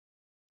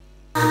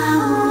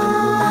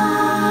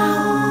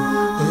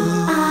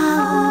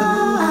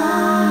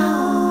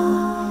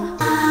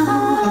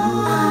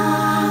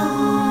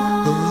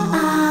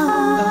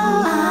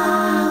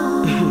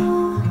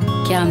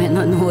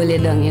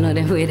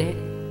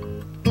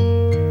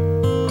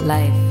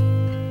life.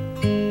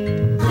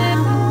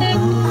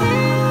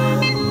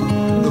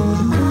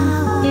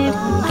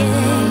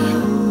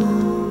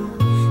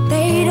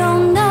 They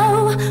don't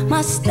know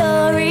my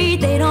story.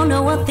 They don't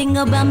know a thing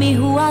about me.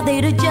 Who are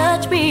they to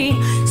judge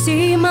me?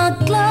 See my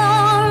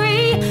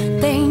glory.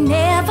 They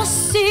never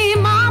see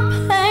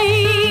my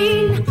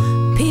pain.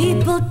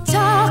 People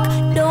talk,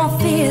 don't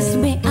fear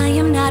me. I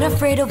am not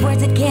afraid of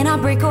words that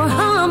cannot break or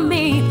harm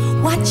me.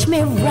 Watch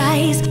me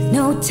rise.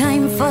 No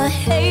time for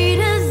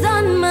haters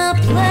on my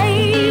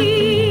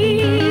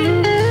plate.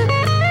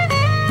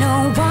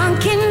 No one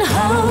can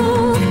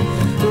hold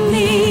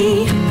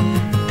me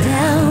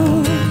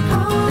down.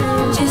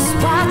 Just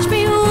watch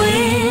me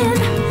win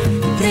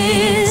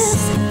this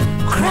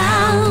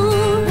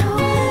crown.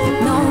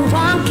 No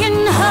one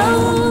can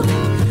hold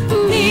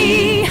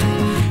me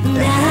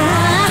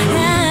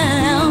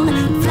down.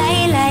 Fly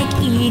like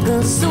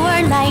eagles,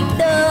 soar like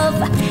dove.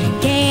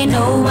 Can't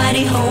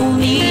nobody hold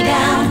me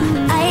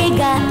down. I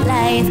got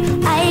life,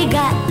 I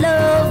got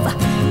love.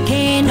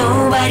 Can't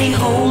nobody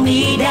hold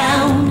me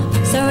down.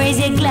 So raise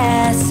your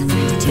glass,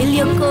 fill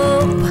your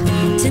cup.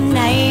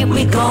 Tonight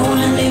we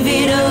gonna live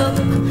it up.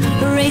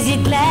 Raise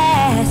your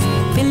glass,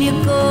 fill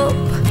your cup.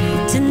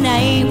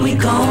 Tonight we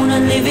gonna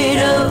live it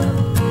up.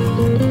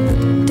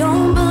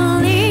 Don't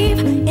believe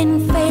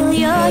in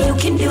failure. You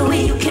can do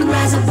it, you can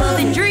rise above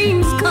and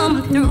dreams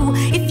come through.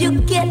 If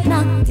you get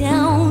knocked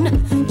down,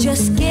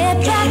 just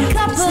get back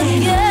up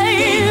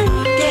again.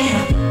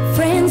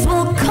 Friends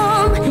will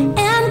come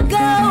and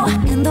go,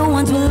 and the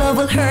ones we love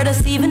will hurt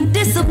us, even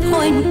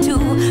disappoint too.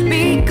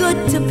 Be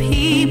good to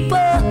people,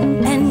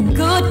 and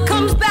good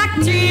comes back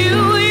to you.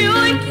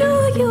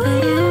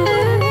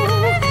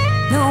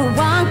 No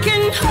one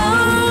can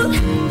hold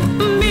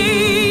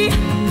me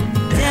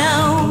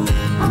down.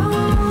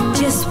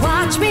 Just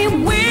watch me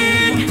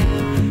win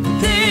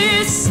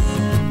this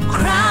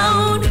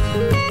crown.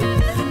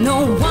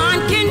 No one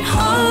can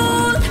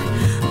hold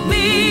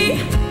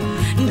me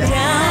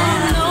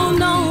down. No,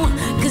 no,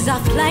 'cause I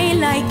fly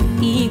like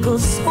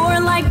eagles, soar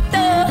like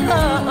dove.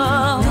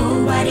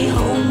 Nobody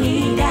hold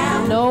me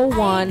down. No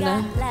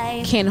one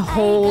can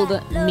hold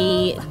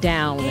me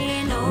down.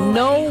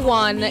 No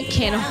one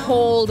can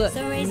hold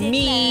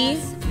me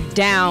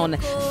down.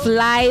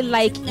 Fly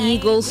like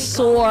eagles,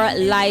 soar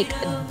like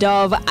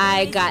dove.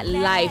 I got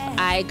life,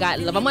 I got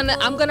love.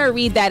 I'm gonna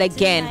read that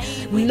again.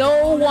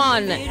 No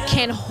one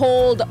can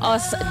hold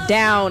us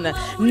down.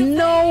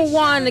 No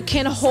one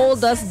can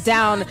hold us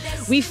down.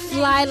 We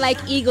fly like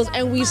eagles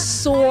and we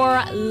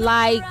soar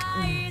like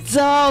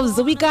doves.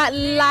 We got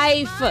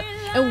life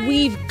and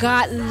we've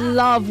got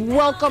love.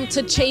 Welcome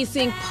to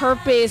Chasing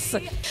Purpose,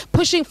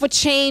 pushing for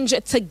change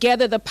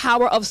together, the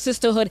power of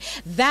sisterhood.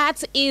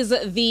 That is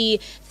the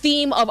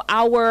theme of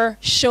our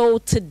show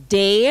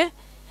today.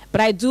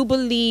 But I do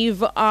believe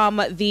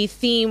the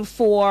theme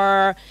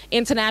for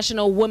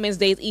International Women's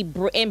Day is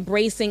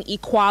embracing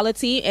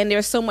equality. And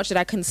there's so much that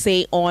I can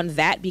say on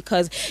that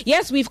because,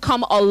 yes, we've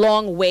come a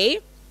long way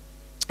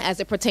as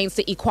it pertains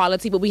to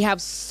equality, but we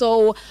have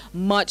so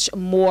much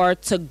more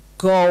to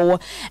go.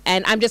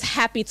 And I'm just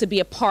happy to be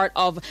a part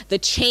of the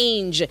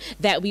change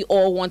that we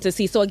all want to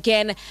see. So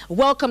again,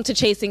 welcome to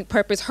Chasing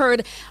Purpose,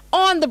 heard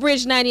on the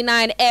Bridge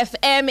 99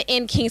 FM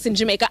in Kingston,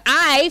 Jamaica.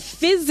 I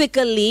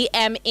physically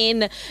am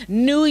in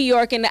New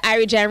York in the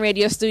Irie Jam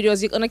Radio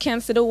Studios. You're gonna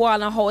can't see the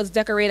wall and how it's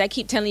decorated. I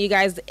keep telling you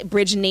guys,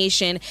 Bridge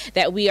Nation,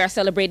 that we are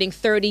celebrating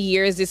 30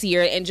 years this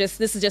year, and this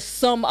is just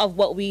some of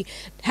what we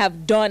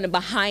have done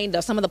behind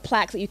us, some of the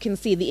plaques that you can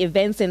see, the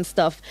events and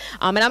stuff.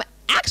 And I'm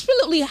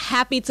absolutely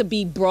happy to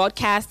be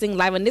broadcasting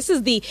live, and this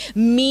is the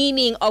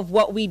meaning of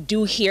what we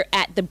do here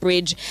at the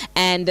Bridge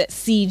and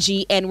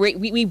CG. And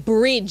we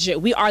bridge.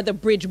 We are the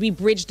bridge. We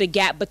bridge the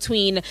gap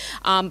between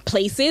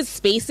places,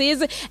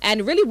 spaces,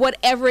 and really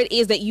whatever it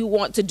is that you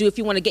want to do. If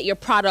you want to get your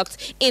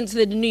product into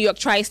the New York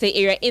tri-state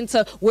area,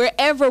 into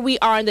wherever we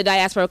are in the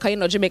diaspora, because you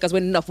know Jamaica's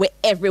winning enough, we're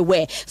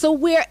everywhere. So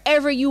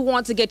wherever you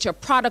want to get your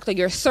product or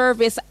your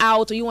service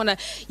out, or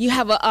you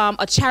have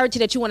a charity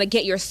that you want to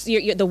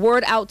get the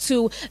word out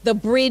to,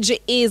 the Bridge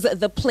is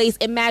the place.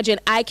 Imagine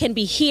I can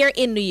be here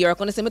in New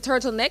York on the same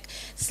turtleneck,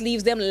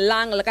 sleeves them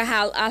long, like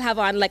I'll have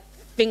on like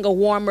finger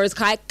warmers,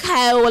 cause I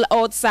cowl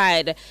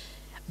outside,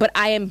 but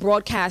I am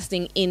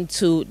broadcasting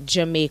into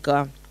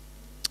Jamaica.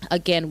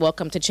 Again,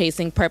 welcome to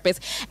Chasing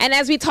Purpose. And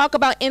as we talk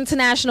about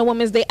International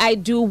Women's Day, I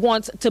do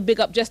want to big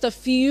up just a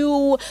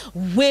few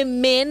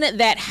women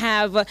that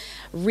have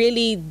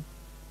really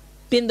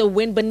been the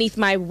wind beneath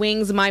my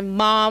wings. My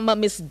mom,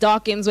 Miss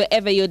Dawkins,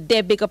 wherever you're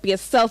there, big up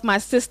yourself. My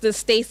sisters,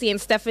 Stacy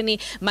and Stephanie.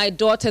 My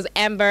daughters,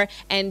 Amber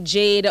and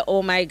Jade.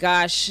 Oh my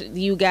gosh,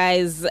 you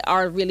guys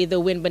are really the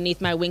wind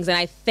beneath my wings. And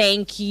I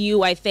thank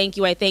you. I thank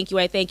you. I thank you.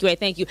 I thank you. I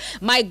thank you.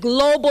 My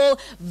global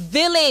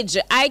village.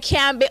 I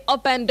can't be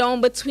up and down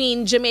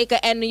between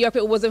Jamaica and New York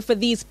if it wasn't for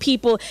these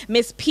people.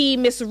 Miss P,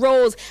 Miss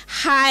Rose,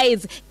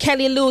 Hides,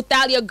 Kelly Lou,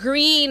 Thalia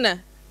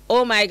Green.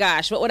 Oh my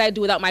gosh, what would I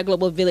do without my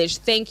global village?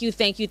 Thank you,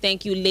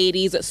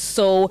 ladies,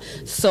 so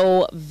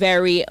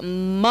very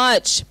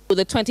much.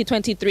 The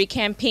 2023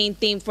 campaign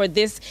theme for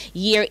this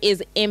year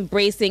is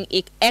embracing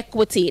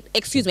equity.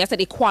 Excuse me, I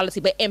said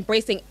equality, but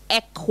embracing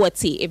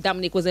equity. If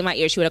Dominique was in my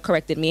ear, she would have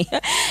corrected me.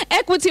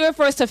 Equity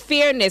refers to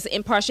fairness,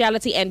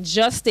 impartiality, and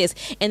justice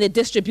in the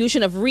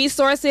distribution of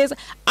resources,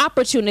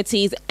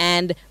 opportunities,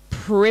 and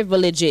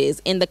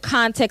privileges. In the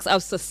context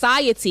of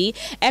society,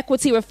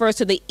 equity refers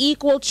to the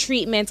equal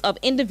treatment of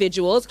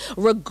individuals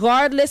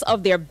regardless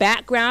of their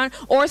background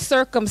or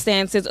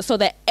circumstances, so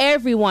that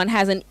everyone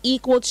has an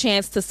equal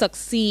chance to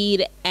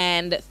succeed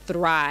and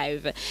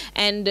thrive.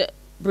 And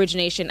Bridge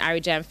Nation,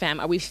 Irie Jam fam,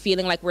 are we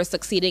feeling like we're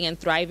succeeding and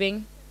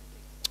thriving?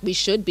 We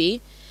should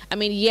be. I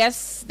mean,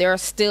 yes, there are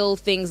still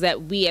things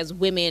that we as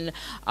women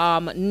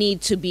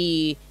need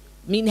to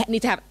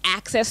have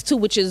access to,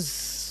 which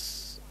is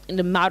in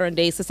the modern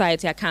day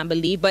society, I can't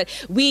believe. But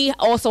we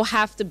also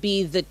have to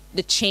be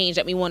the change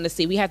that we want to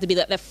see. We have to be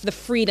the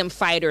freedom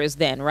fighters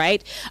then,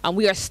 right?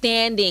 We are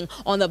standing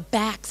on the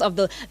backs of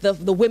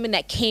the women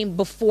that came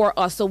before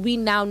us. So we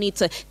now need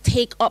to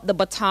take up the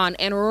baton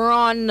and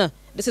run.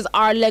 This is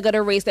our leg of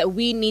the race that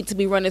we need to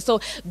be running. So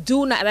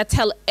do not, I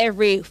tell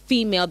every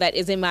female that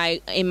is in my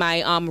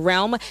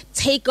realm,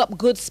 take up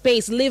good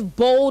space, live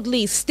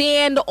boldly,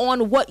 stand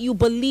on what you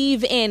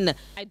believe in.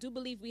 I do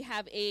believe we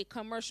have a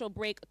commercial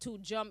break to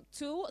jump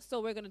to, so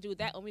we're going to do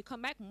that when we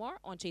come back. More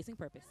on Chasing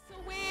Purpose.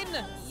 To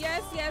win.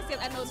 Yes.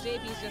 I know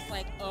JB's just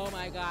like, oh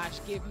my gosh,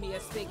 give me a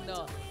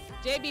signal.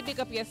 JB, big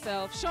up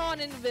yourself.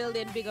 Sean in the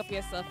building, big up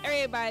yourself.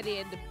 Everybody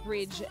in the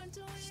Bridge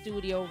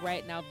studio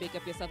right now, big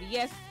up yourself.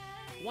 Yes.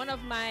 One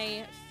of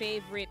my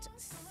favorite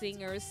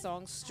singers,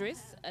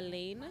 songstress,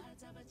 Elaine.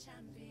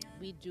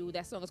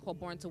 That song is called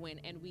Born to Win,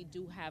 and we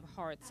do have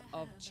Hearts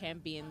of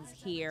Champions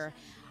here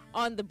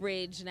on the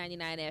Bridge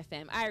 99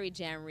 FM, Irie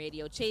Jam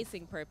Radio,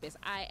 Chasing Purpose.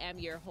 I am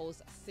your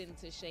host,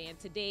 Cynthia Shea, and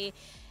today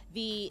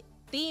the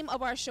theme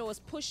of our show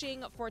is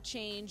Pushing for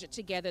Change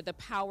Together, the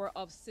Power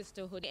of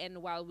Sisterhood.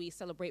 And while we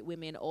celebrate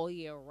women all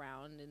year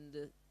round in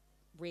the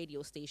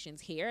radio stations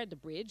here at the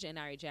Bridge and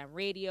Irie Jam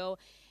Radio,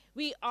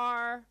 we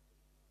are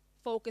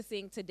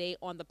focusing today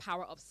on the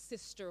power of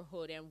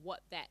sisterhood and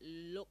what that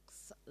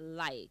looks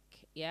like.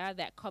 Yeah,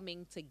 that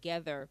coming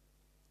together,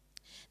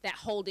 that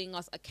holding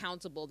us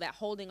accountable, that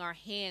holding our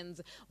hands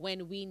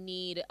when we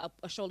need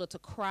a shoulder to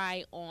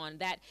cry on,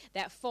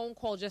 that phone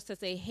call just to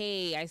say,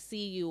 hey, I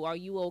see you, are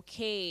you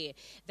okay?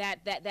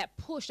 That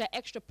push, that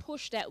extra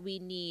push that we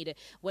need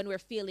when we're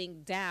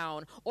feeling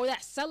down, or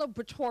that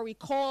celebratory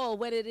call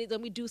when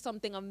we do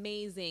something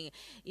amazing.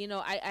 You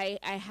know, I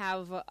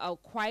have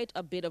quite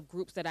a bit of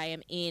groups that I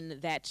am in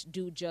that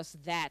do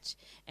just that,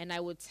 and I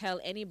would tell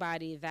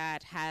anybody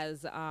that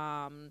has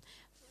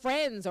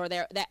friends or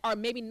that are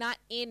maybe not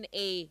in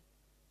a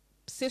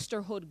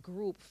sisterhood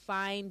group,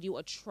 find you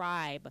a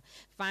tribe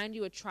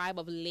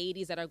of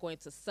ladies that are going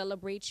to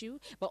celebrate you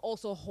but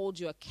also hold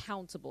you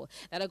accountable,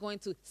 that are going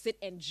to sit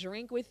and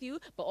drink with you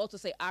but also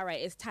say, all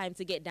right, it's time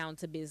to get down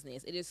to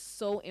business. It is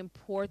so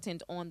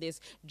important on this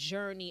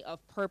journey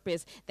of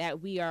purpose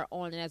that we are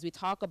on. And as we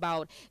talk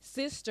about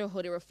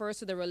sisterhood, it refers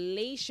to the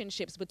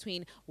relationships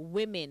between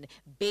women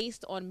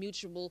based on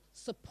mutual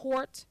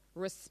support,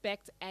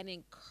 respect, and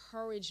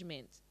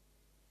encouragement.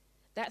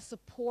 That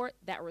support,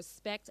 that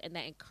respect, and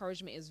that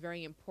encouragement is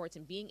very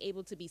important. Being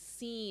able to be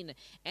seen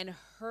and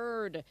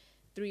heard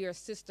through your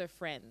sister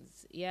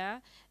friends, yeah?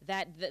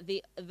 That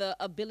the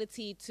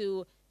ability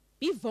to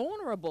be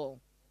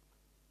vulnerable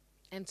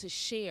and to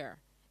share,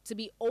 to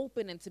be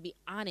open and to be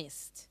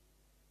honest,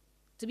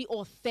 to be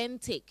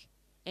authentic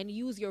and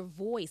use your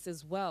voice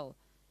as well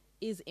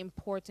is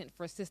important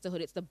for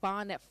sisterhood. It's the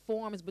bond that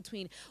forms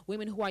between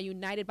women who are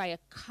united by a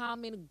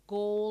common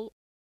goal.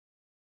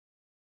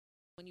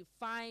 When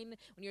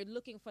you're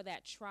looking for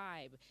that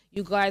tribe,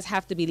 you guys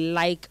have to be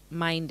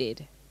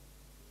like-minded.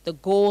 The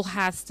goal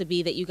has to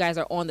be that you guys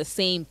are on the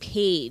same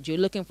page. You're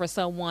looking for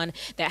someone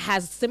that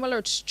has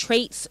similar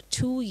traits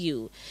to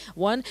you.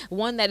 One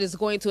that is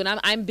going to, and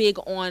I'm big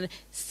on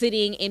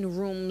sitting in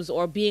rooms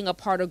or being a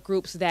part of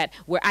groups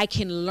where I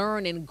can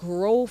learn and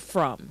grow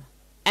from.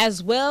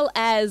 As well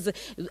as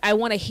I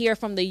want to hear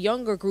from the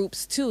younger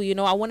groups too. You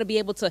know, I want to be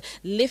able to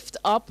lift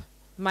up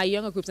my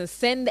younger groups and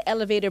send the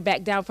elevator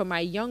back down for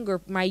my younger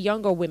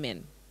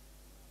women.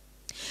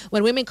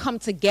 When women come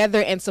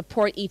together and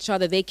support each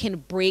other, they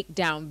can break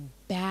down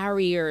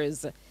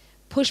barriers,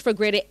 push for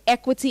greater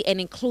equity and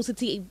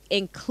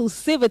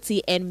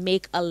inclusivity, and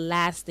make a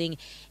lasting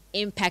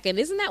impact. And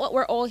isn't that what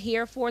we're all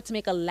here for? To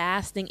make a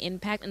lasting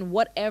impact in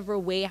whatever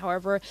way,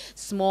 however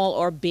small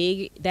or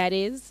big that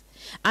is.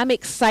 I'm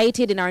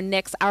excited. In our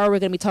next hour, we're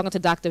going to be talking to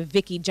Dr.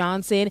 Vicki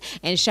Johnson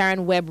and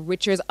Sharon Webb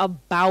Richards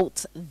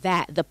about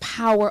that, the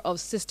power of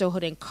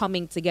sisterhood and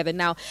coming together.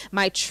 Now,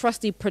 my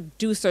trusty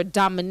producer,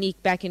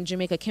 Dominique, back in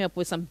Jamaica, came up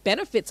with some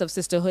benefits of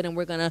sisterhood, and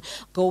we're going to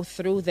go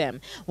through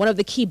them. One of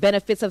the key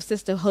benefits of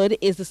sisterhood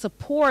is the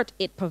support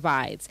it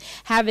provides.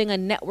 Having a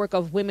network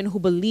of women who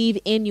believe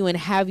in you and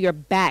have your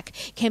back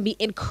can be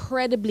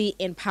incredibly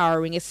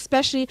empowering,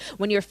 especially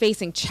when you're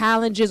facing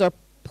challenges or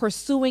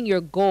pursuing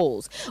your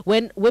goals.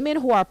 When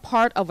women who are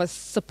part of a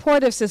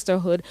supportive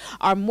sisterhood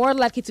are more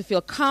likely to feel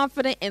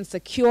confident and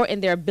secure in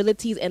their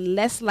abilities and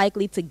less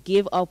likely to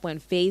give up when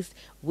faced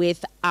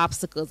with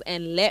obstacles.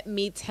 And let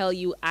me tell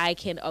you, I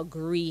can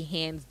agree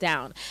hands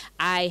down.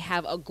 I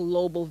have a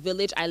global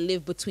village. I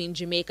live between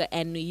Jamaica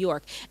and New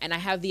York, and I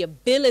have the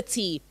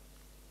ability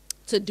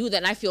to do that,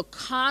 and I feel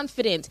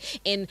confident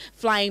in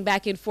flying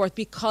back and forth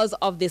because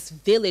of this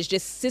village,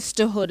 this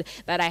sisterhood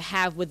that I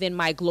have within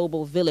my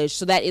global village.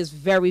 So that is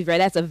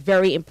that's a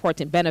very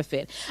important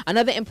benefit.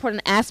 Another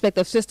important aspect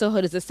of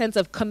sisterhood is the sense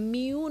of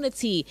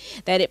community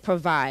that it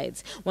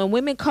provides. When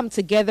women come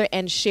together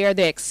and share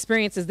their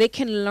experiences, they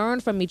can learn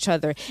from each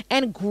other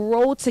and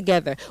grow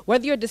together.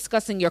 Whether you're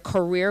discussing your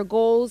career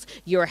goals,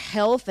 your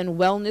health and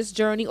wellness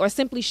journey, or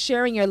simply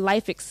sharing your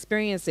life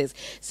experiences,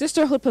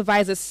 sisterhood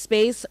provides a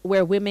space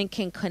where women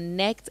can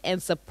connect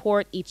and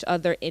support each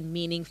other in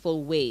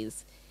meaningful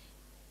ways.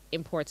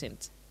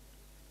 Important,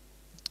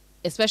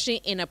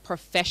 especially in a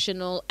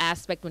professional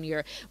aspect, when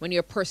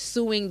you're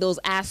pursuing those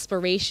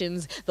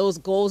aspirations, those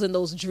goals and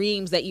those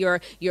dreams that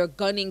you're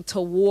gunning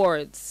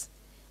towards.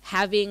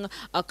 Having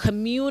a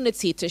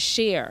community to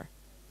share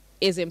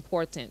is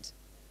important.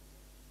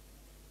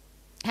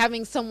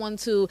 Having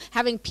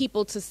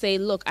people to say,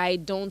 look, I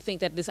don't think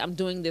that I'm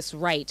doing this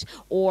right,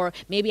 or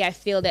maybe I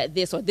failed at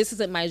this, or this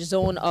isn't my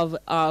zone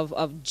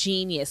of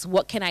genius.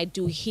 What can I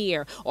do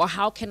here? Or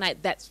how can I?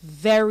 That's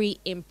very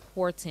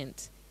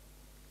important.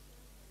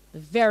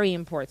 Very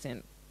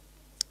important.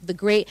 The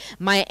great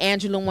Maya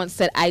Angelou once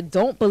said, I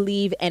don't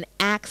believe an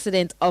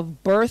accident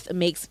of birth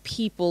makes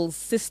people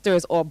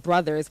sisters or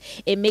brothers.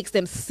 It makes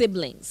them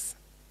siblings.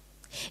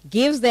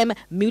 Gives them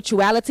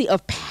mutuality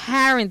of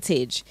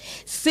parentage.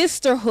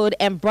 Sisterhood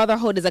and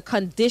brotherhood is a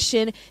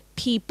condition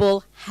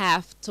people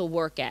have to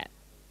work at.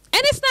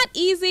 And it's not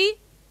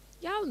easy.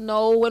 Y'all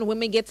know when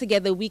women get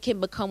together, we can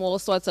become all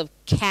sorts of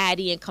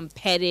catty and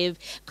competitive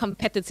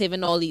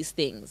and all these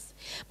things.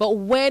 But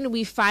when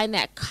we find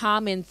that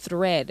common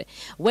thread,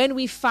 when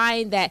we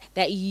find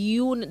that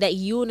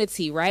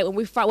unity, right? When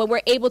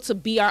we're able to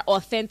be our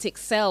authentic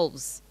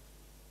selves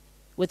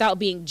without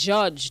being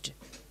judged,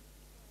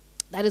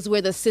 that is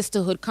where the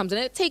sisterhood comes in.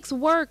 And it takes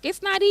work.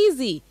 It's not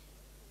easy.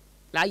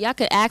 Now, y'all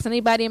could ask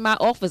anybody in my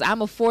office.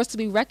 I'm a force to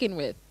be reckoned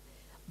with.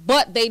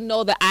 But they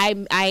know that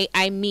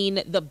I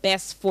mean the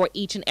best for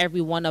each and every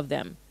one of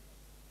them.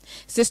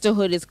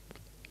 Sisterhood is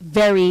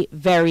very,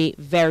 very,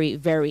 very,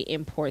 very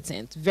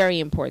important. Very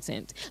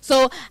important.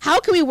 So how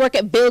can we work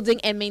at building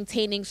and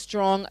maintaining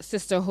strong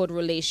sisterhood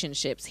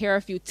relationships? Here are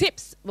a few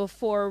tips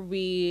before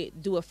we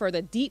do a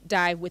further deep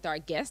dive with our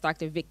guests,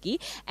 Dr. Vicki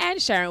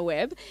and Sharon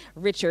Webb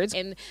Richards.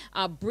 And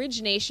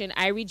Bridge Nation,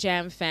 Irie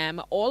Jam fam,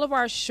 all of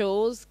our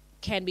shows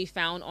can be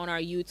found on our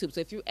YouTube.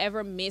 So if you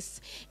ever miss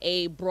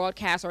a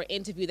broadcast or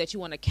interview that you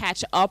want to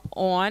catch up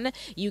on,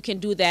 you can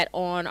do that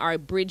on our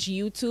Bridge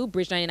YouTube,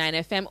 Bridge 99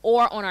 FM,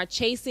 or on our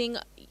Chasing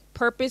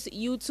Purpose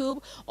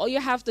YouTube. All you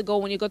have to go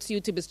when you go to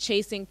YouTube is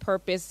Chasing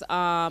Purpose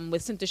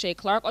with Cynthia Shea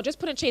Clark, or just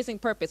put in Chasing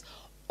Purpose.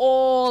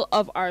 All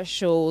of our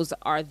shows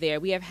are there.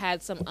 We have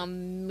had some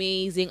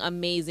amazing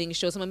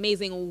shows, some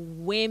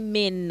amazing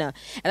women. And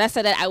I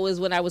said that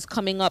when I was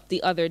coming up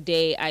the other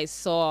day, I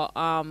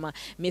saw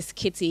Miss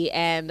Kitty,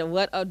 and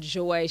what a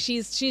joy.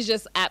 She's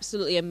just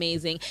absolutely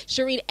amazing.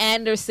 Shireen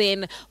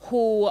Anderson,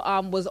 who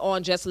was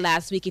on just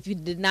last week. If you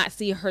did not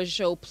see her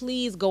show,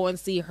 please go and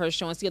see her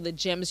show and see all the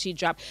gems she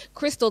dropped.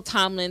 Crystal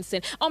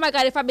Tomlinson. Oh my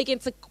God, if I begin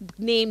to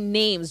name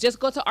names, just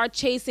go to our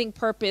Chasing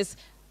Purpose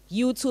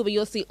YouTube, and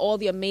you'll see all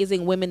the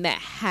amazing women that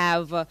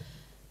have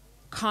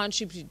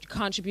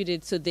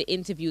contributed to the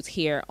interviews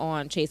here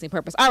on Chasing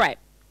Purpose. All right.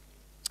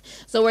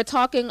 So we're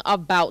talking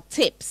about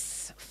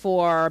tips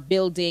for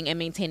building and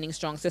maintaining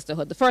strong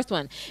sisterhood. The first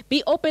one,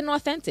 be open and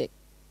authentic.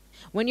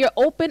 When you're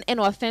open and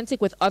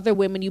authentic with other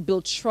women, you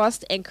build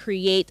trust and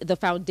create the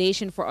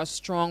foundation for a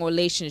strong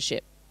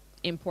relationship.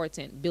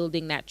 Important,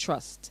 building that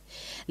trust.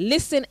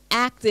 Listen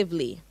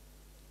actively.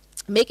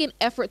 Make an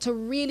effort to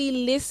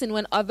really listen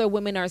when other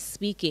women are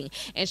speaking.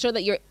 Ensure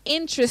that you're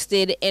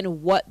interested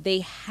in what they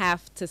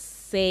have to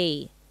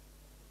say.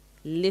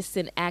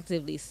 Listen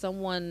actively.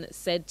 Someone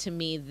said to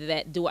me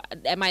that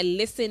am I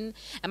listening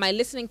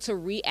to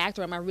react,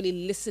 or am I really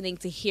listening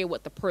to hear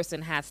what the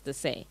person has to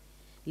say?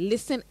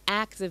 Listen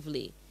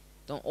actively.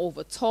 Don't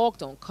overtalk,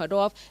 don't cut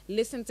off.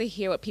 Listen to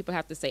hear what people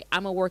have to say.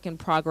 I'm a work in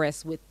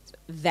progress with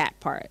that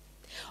part.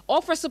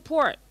 Offer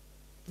support.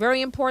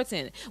 Very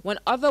important. When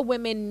other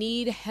women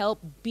need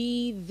help,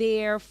 be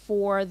there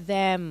for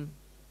them.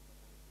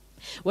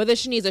 Whether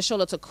she needs a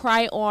shoulder to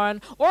cry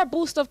on or a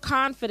boost of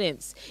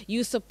confidence,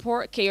 your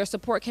support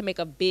can make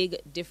a big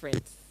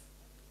difference.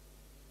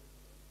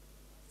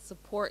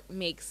 Support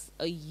makes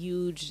a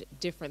huge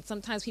difference.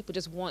 Sometimes people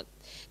just want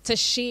to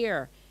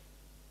share.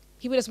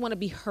 People just want to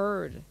be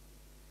heard.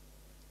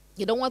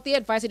 You don't want the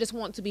advice, they just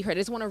want to be heard.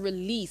 They just want to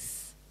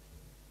release.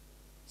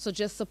 So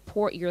just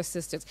support your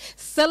sisters.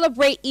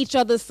 Celebrate each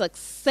other's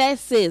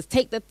successes.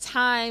 Take the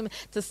time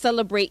to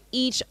celebrate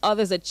each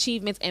other's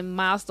achievements and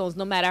milestones,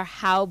 no matter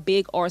how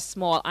big or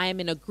small. I am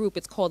in a group.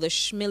 It's called the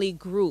Schmilly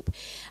Group.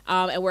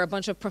 And we're a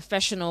bunch of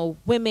professional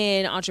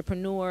women,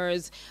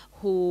 entrepreneurs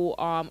who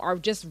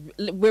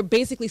we're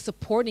basically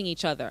supporting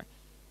each other.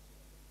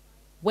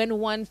 When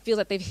one feels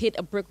like they've hit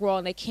a brick wall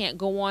and they can't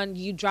go on,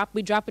 we drop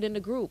it in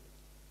the group.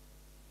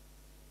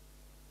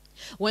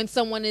 When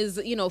someone is,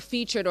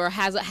 featured or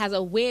has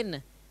a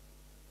win,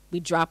 we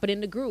drop it in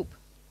the group.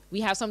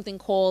 We have something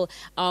called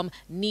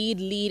need,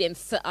 lead,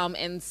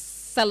 and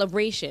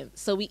celebration.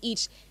 So we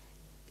each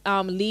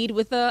lead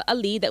with a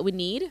lead that we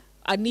need,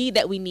 a need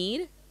that we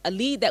need, a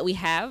lead that we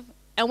have,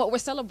 and what we're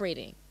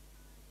celebrating.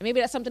 And maybe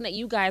that's something that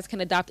you guys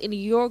can adopt into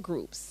your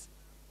groups.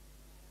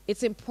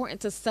 It's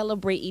important to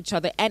celebrate each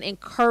other and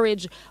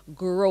encourage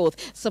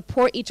growth,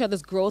 support each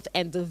other's growth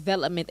and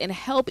development, and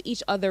help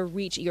each other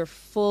reach your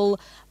full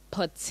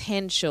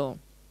potential.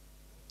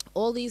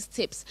 All these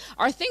tips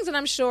are things that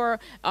I'm sure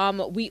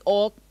we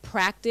all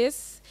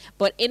practice,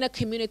 but in a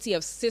community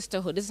of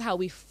sisterhood, this is how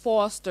we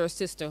foster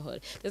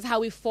sisterhood. This is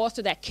how we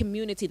foster that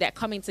community, that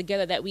coming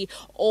together that we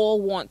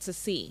all want to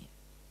see.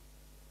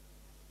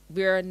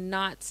 We're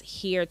not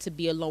here to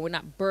be alone. We're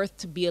not birthed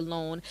to be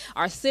alone.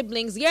 Our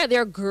siblings,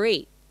 they're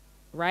great.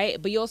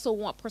 Right? But you also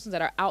want persons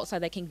that are outside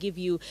that can give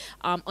you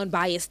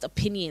unbiased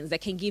opinions,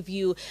 that can give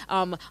you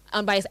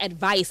unbiased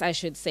advice, I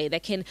should say,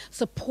 that can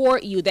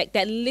support you,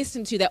 that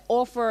listen to you, that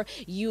offer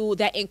you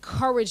that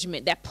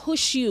encouragement, that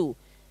push you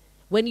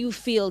when you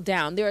feel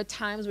down. There are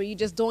times where you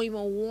just don't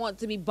even want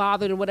to be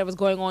bothered with whatever's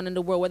going on in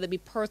the world, whether it be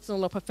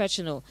personal or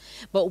professional.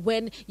 But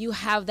when you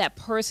have that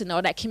person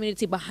or that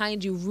community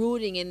behind you,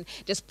 rooting and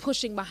just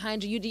pushing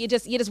behind you, you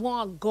just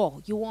want to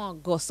go. You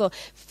want to go. So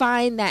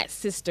find that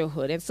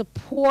sisterhood and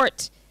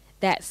support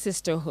that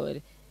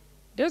sisterhood.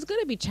 There's going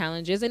to be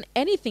challenges in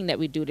anything that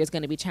we do. There's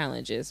going to be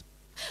challenges.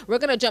 We're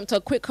going to jump to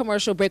a quick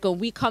commercial break. When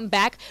we come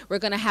back, we're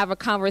going to have a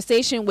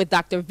conversation with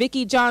Dr.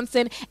 Vicki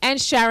Johnson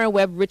and Sharon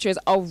Webb Richards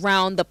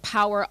around the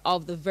power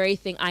of the very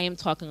thing I am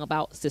talking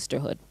about,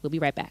 sisterhood. We'll be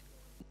right back.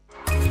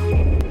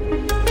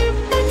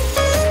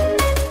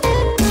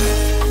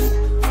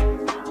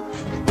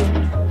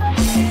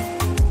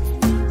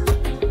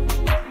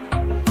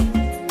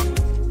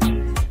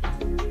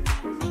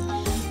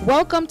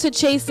 Welcome to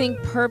Chasing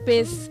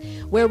Purpose,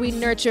 where we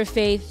nurture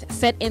faith,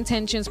 set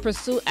intentions,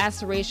 pursue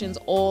aspirations,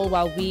 all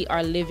while we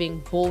are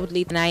living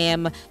boldly. And I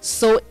am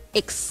so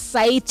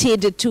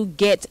excited to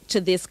get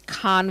to this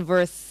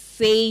conversation.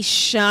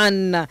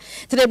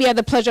 Today we have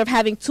the pleasure of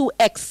having two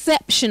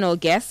exceptional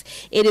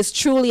guests. It is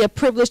truly a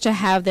privilege to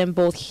have them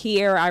both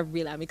here.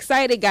 I'm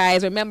excited,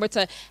 guys. Remember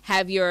to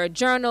have your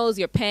journals,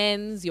 your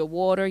pens, your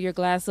water, your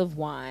glass of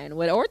wine,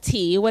 or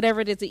tea,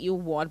 whatever it is that you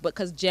want,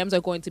 because gems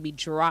are going to be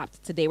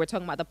dropped today. We're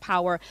talking about the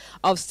power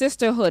of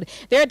sisterhood.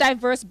 Their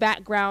diverse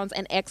backgrounds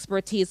and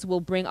expertise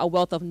will bring a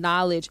wealth of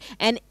knowledge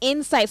and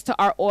insights to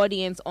our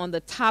audience on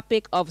the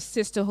topic of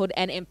sisterhood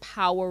and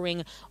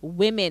empowering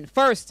women.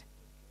 First,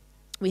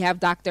 we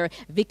have Dr.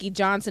 Vicki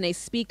Johnson, a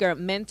speaker,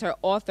 mentor,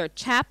 author,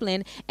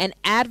 chaplain, and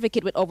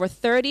advocate with over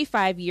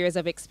 35 years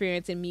of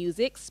experience in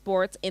music,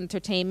 sports,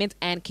 entertainment,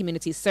 and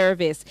community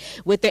service.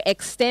 With their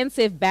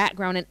extensive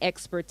background and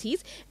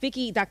expertise,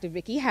 Dr.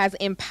 Vicki has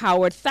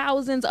empowered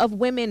thousands of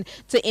women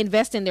to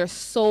invest in their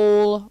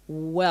soul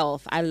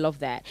wealth. I love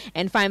that.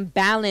 And find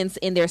balance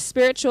in their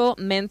spiritual,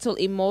 mental,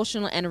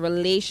 emotional, and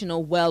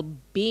relational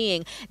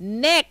well-being.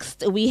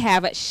 Next, we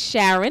have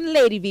Sharon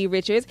Lady V.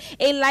 Richards,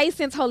 a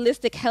licensed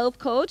holistic health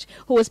coach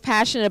who is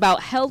passionate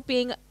about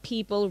helping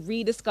people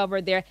rediscover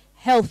their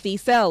healthy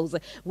selves.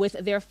 With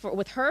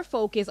her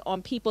focus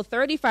on people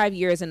 35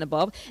 years and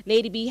above,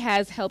 Lady B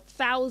has helped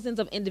thousands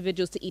of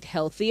individuals to eat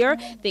healthier,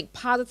 think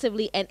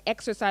positively, and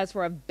exercise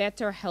for a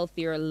better,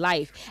 healthier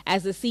life.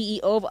 As the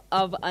CEO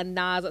of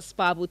Anaz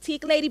Spa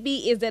Boutique, Lady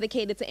B is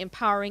dedicated to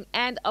empowering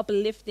and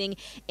uplifting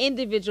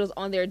individuals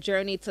on their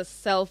journey to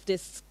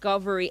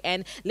self-discovery.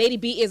 And Lady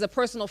B is a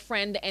personal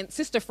friend and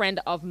sister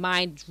friend of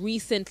mine.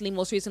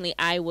 Most recently,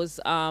 I was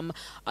a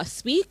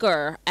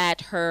speaker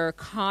at her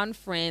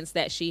conference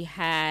that she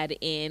had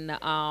in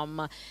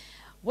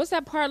what's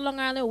that part of Long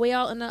Island? Way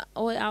out in the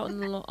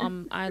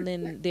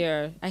island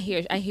there. I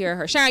hear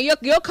her. Sharon,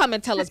 you'll come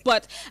and tell us.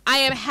 But I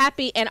am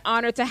happy and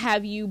honored to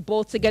have you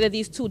both together.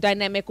 These two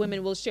dynamic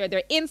women will share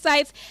their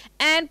insights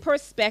and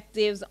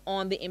perspectives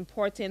on the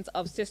importance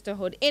of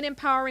sisterhood in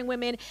empowering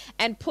women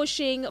and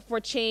pushing for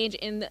change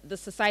in the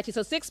society.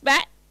 So sit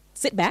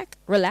back,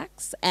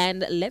 relax,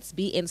 and let's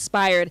be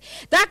inspired.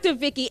 Dr.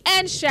 Vicki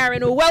and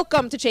Sharon,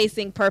 welcome to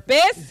Chasing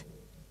Purpose.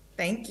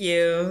 Thank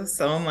you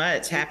so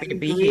much. Happy to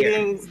be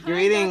here.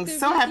 Greetings.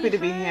 So happy to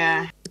be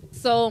here.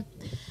 So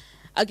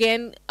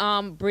Again,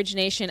 Bridge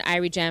Nation,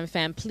 Irie Jam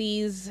fam,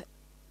 please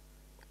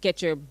get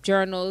your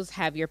journals,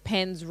 have your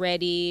pens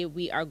ready.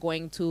 We are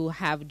going to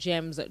have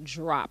gems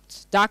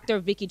dropped. Dr.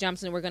 Vicki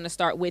Johnson, we're going to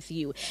start with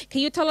you. Can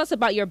you tell us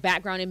about your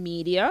background in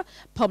media,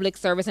 public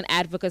service, and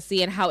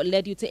advocacy, and how it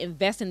led you to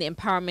invest in the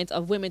empowerment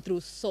of women through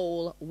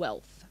soul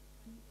wealth?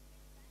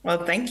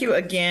 Well, thank you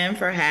again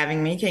for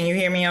having me. Can you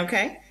hear me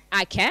okay?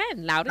 I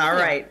can, loud and clear. All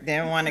right,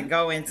 then want to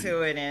go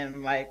into it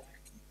and like...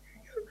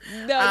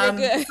 No,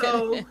 you're good.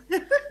 So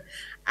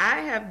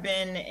I have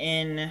been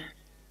in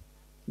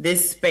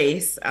this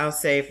space, I'll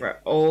say,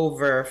 for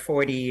over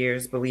 40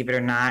 years, believe it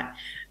or not.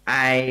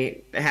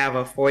 I have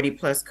a 40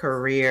 plus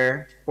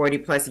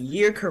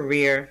year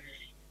career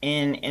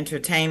in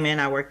entertainment.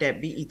 I worked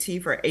at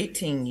BET for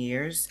 18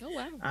 years,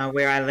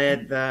 where I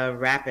led the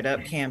Wrap It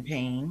Up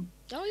campaign.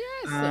 Oh,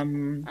 yes. I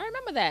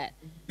remember that.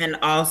 And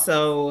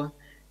also,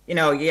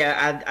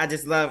 I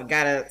just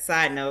got a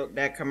side note,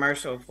 that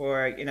commercial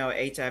for,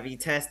 HIV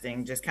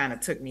testing just kind of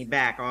took me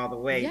back all the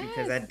way,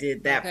 because I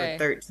did that for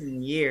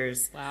 13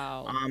 years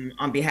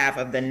on behalf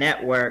of the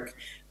network.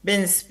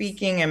 Been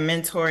speaking and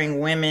mentoring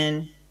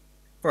women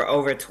for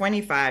over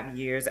 25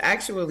 years.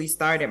 Actually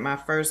started my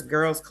first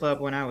girls club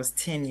when I was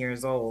 10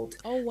 years old.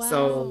 Oh, wow.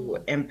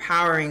 So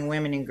empowering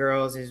women and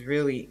girls is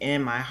really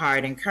in my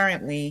heart. And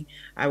currently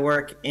I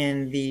work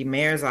in the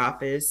mayor's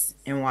office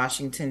in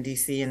Washington,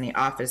 D.C., in the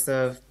Office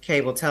of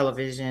Cable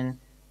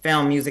Television,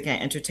 Film, Music,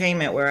 and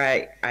Entertainment,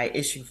 where I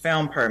issue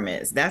film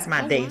permits. That's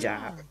my day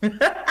job. We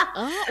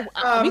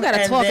got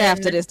to talk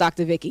after this,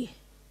 Dr. Vicki.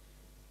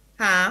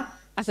 Huh?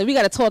 I said, we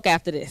got to talk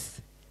after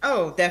this.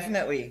 Oh,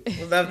 definitely.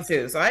 Would love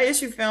to. So I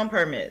issue film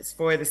permits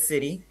for the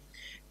city,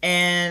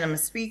 and I'm a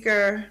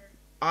speaker,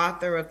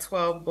 author of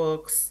 12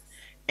 books,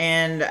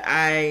 and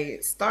I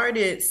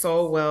started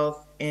Soul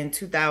Wealth in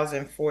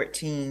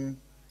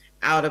 2014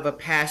 out of a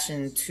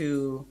passion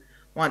to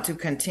want to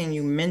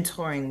continue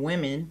mentoring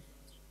women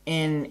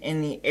in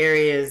the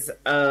areas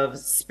of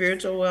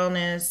spiritual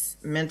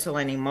wellness, mental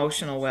and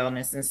emotional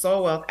wellness. And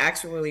Soul Wealth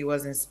actually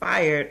was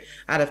inspired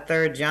out of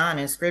 3 John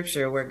in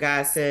scripture, where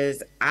God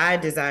says, I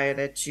desire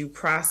that you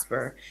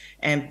prosper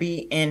and be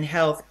in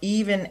health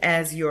even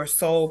as your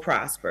soul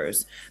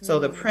prospers. So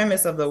the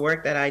premise of the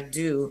work that I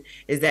do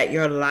is that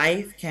your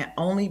life can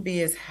only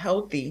be as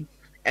healthy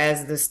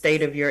as the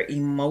state of your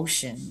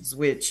emotions,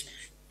 which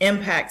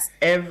impacts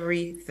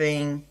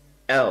everything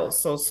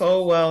else. So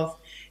Soul Wealth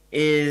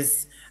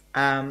is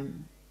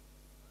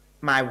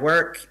my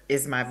work,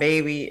 is my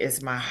baby,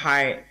 is my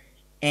heart,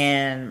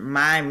 and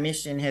my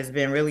mission has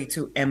been really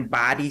to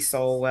embody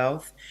soul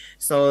wealth,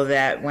 so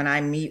that when I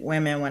meet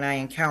women, when I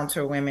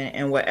encounter women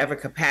in whatever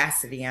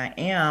capacity I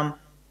am,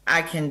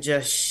 I can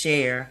just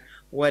share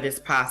what is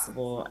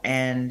possible.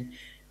 And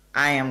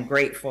I am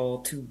grateful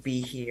to be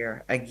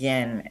here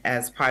again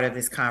as part of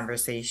this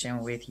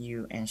conversation with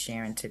you and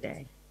Sharon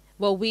today.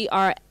 Well, we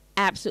are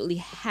absolutely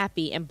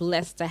happy and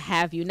blessed to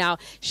have you. Now,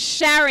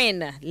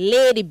 Sharon,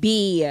 Lady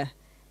B,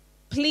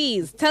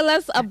 please tell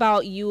us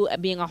about you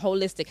being a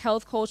holistic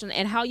health coach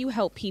and how you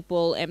help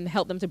people and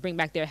help them to bring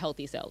back their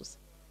healthy selves.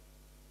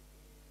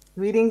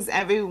 Greetings,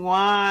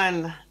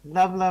 everyone.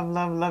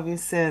 Love you,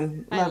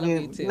 Sin. Love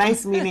you too.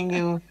 Nice meeting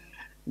you,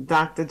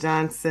 Dr.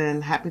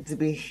 Johnson. Happy to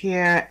be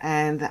here,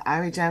 and the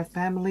Irie Jam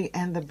family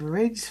and the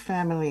Bridge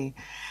family.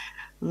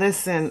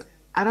 Listen,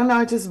 I don't know,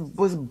 I just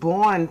was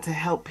born to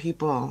help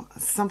people.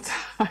 Sometimes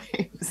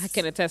I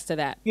can attest to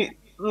that.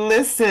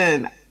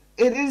 Listen,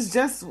 it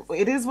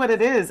is what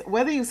it is.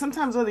 Whether you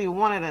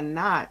want it or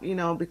not,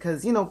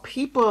 because,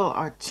 people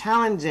are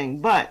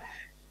challenging, but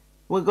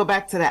we'll go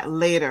back to that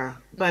later.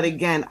 But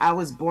again, I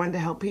was born to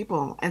help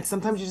people. And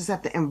sometimes you just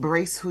have to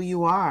embrace who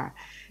you are.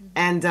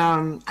 And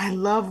I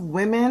love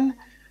women,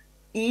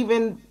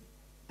 even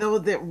though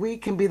that we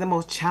can be the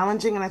most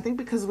challenging. And I think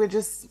because we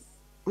just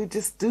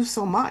do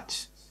so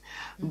much.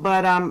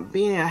 But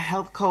being a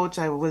health coach,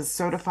 I was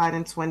certified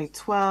in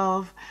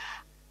 2012.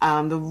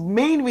 The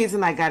main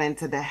reason I got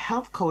into the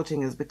health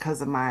coaching is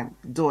because of my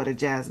daughter,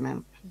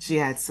 Jasmine. She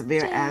had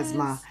severe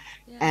asthma,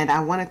 and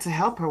I wanted to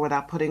help her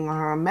without putting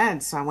her on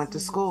meds. So I went to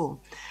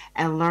school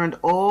and learned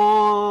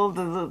all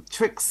the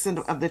tricks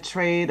of the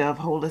trade of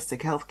holistic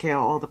healthcare,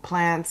 all the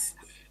plants,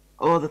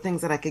 all the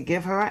things that I could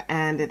give her,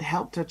 and it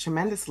helped her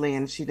tremendously.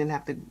 And she didn't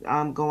have to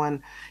go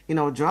on,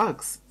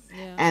 drugs.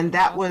 Yeah, and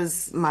that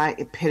was my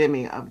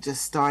epitome of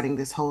just starting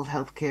this whole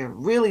healthcare,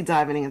 really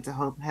diving into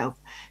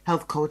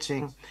health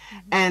coaching,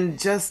 and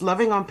just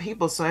loving on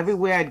people. So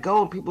everywhere I'd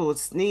go, people would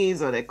sneeze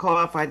or they'd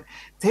cough, I'd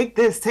take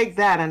this, take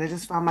that, and I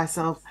just found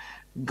myself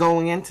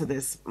going into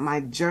this.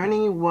 My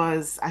journey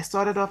was, I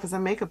started off as a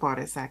makeup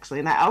artist, actually,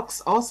 and I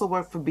also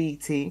worked for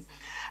BET.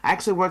 I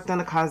actually worked on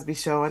the Cosby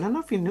Show. I don't know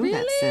if you knew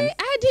that, Sin.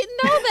 I didn't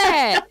know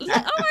that. Oh my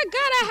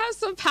God, I have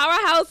some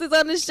powerhouses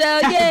on the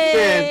show.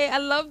 Yay! I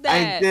love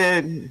that. I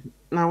did.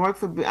 And I worked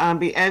for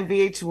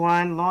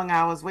VH1, long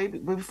hours, way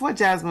before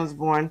Jasmine was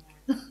born.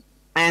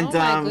 And oh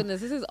my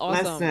goodness, this is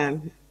awesome.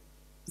 Listen,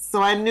 So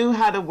I knew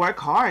how to work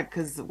hard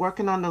because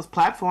working on those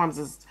platforms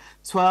is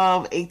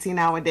 12,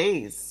 18-hour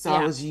days. So I Yeah.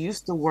 was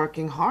used to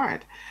working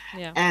hard.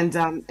 Yeah.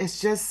 And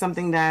it's just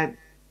something that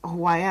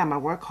who I am. I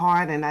work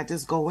hard and I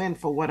just go in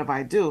for whatever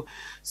I do.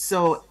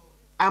 So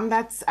I'm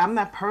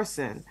that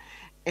person.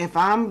 If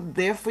I'm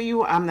there for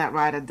you, I'm that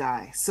ride or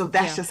die. So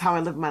that's Yeah. just how I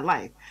live my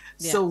life.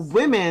 So Yes.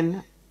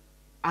 women,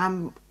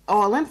 I'm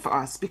all in for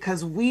us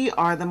because we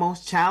are the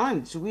most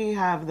challenged. We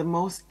have the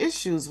most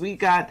issues. We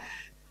got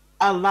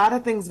a lot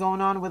of things going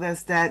on with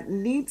us that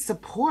need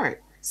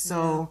support. Yeah.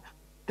 So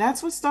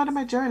that's what started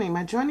my journey.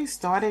 My journey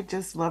started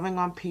just loving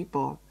on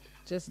people.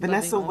 Just loving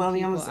Vanessa on people.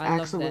 Williams I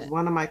love actually was that.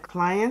 one of my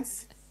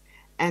clients,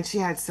 and she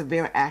had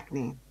severe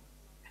acne.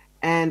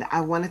 And I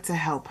wanted to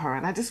help her.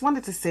 And I just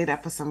wanted to say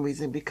that for some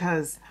reason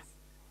because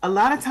a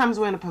lot of times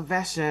we're in a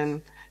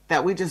profession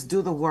that we just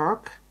do the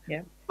work.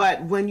 Yeah.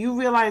 But when you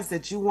realize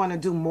that you want to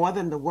do more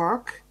than the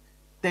work,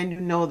 then you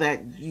know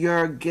that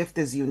your gift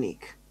is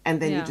unique. And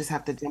then you Yeah. just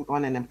have to jump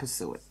on it and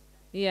pursue it.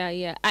 Yeah,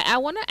 yeah. I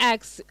want to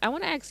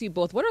ask you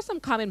both, what are some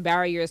common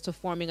barriers to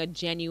forming a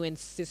genuine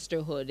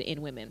sisterhood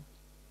in women?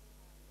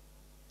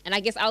 And I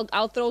guess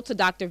I'll throw to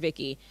Dr.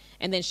 Vicky,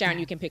 and then Sharon,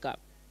 you can pick up.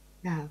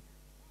 Yeah.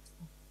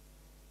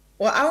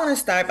 Well, I want to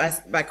start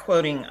by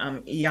quoting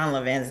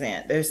Iyanla Van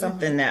Zant. There's Mm-hmm.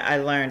 something that I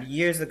learned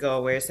years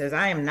ago where it says,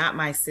 "I am not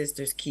my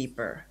sister's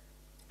keeper.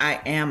 I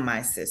am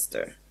my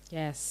sister."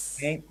 Yes.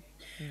 Right?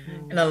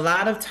 Mm-hmm. And a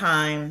lot of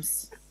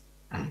times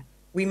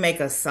we make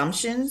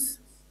assumptions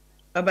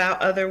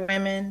about other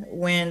women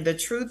when the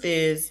truth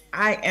is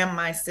I am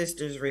my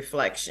sister's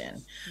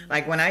reflection.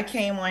 Like when I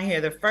came on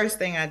here, the first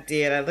thing I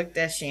did, I looked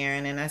at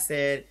Sharon and I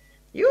said,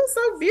 "You're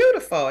so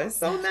beautiful. It's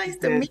so She nice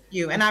to did. meet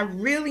you." And I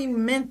really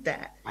meant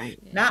that. Right.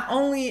 Yeah. Not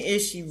only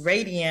is she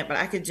radiant, but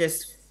I could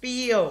just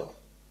feel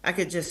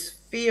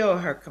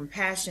her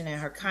compassion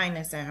and her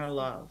kindness and her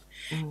love.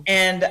 Mm,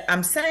 And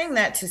I'm saying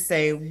that to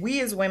say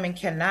we as women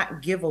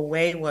cannot give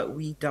away what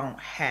we don't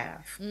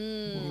have.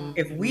 Mm.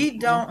 If mhm, we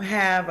don't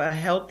have a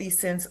healthy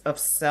sense of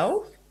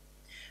self,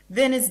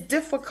 then it's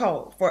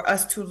difficult for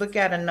us to look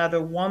at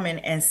another woman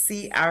and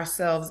see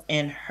ourselves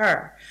in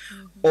her.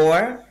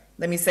 Or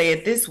let me say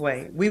it this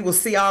way, we will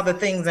see all the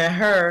things in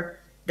her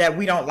that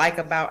we don't like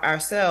about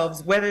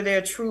ourselves, whether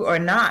they're true or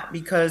not,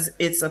 because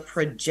it's a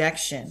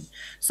projection.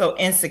 So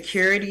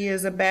insecurity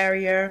is a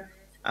barrier,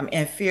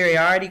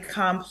 inferiority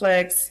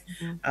complex,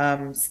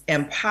 mhm,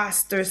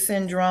 imposter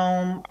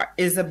syndrome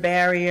is a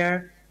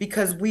barrier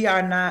because we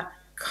are not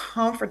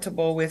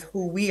comfortable with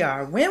who we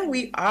are. When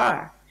we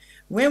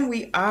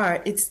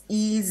are, it's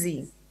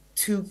easy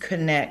to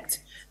connect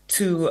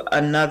to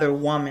another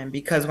woman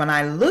because when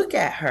I look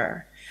at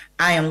her,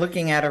 I am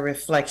looking at a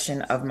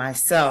reflection of Myself.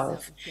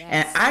 myself.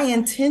 And Yes.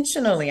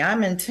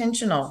 I'm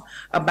intentional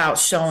about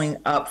showing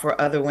up for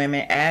other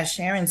women, as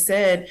Sharon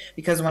said,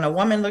 because when a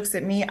woman looks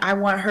at me, I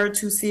want her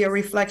to see a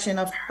reflection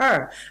of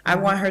her. I mhm,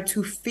 want her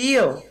to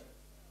feel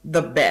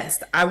the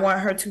best. I want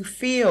her to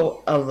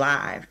feel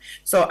alive.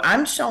 So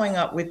I'm showing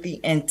up with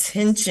the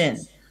intention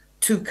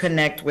to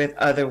connect with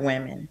other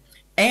women.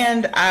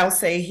 And I'll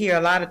say here,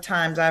 a lot of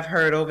times I've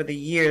heard over the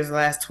years, the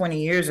last 20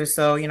 years or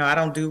so, I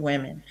don't do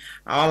women.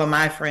 All of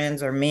my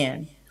friends are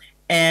men.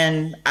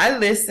 And I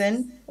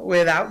listen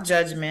without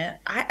judgment.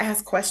 I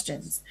ask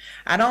questions.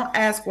 I don't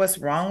ask what's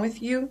wrong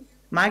with you.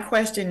 My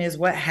question is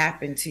what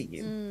happened to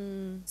you?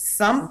 Mm.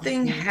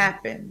 Something mhm,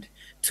 happened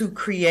to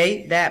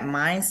create that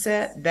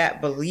mindset,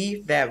 that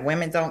belief that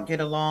women don't get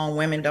along,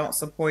 women don't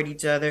support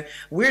each other.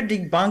 We're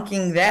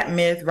debunking that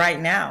myth right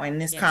now in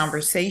this Yes.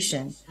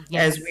 conversation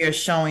as Yes. we are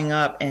showing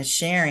up and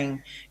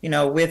sharing,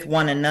 with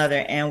one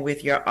another and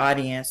with your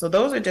audience. So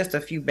those are just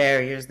a few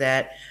barriers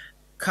that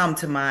come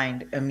to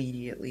mind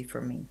immediately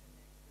for me.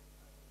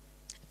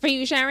 For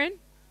you, Sharon,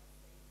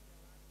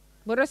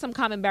 what are some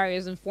common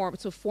barriers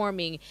to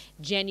forming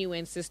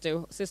genuine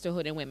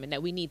sisterhood in women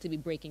that we need to be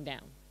breaking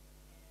down?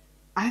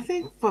 I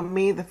think for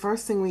me, the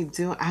first thing we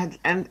do,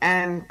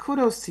 and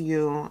kudos to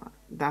you,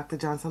 Dr.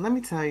 Johnson. Let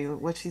me tell you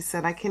what she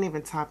said. I can't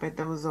even top it.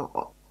 Those are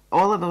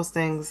all of those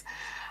things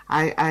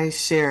I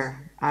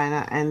share.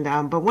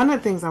 But one of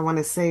the things I want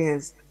to say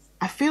is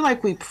I feel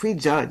like we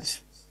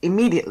prejudge Oh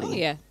immediately.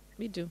 yeah,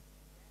 we do.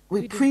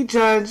 We We do.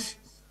 prejudge.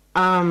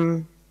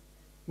 Um,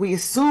 we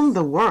assume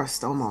the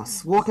worst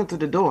almost walking through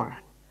the door.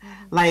 Hmm.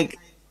 Like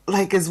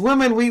like as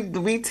women,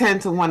 we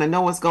tend to want to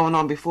know what's going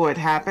on before it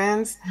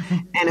happens.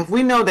 And if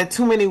we know that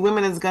too many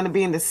women is going to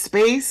be in the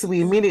space,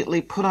 we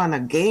immediately put on a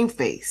game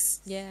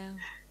face. Yeah.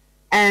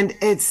 And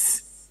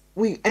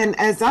and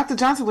as Dr.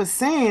 Johnson was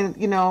saying,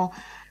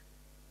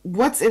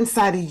 what's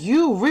inside of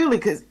you really,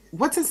 because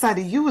what's inside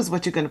of you is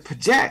what you're going to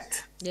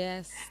project.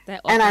 Yes.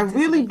 That And I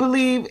really authenticity.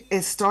 believe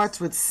it starts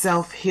with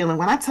self-healing.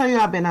 When I tell you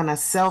I've been on a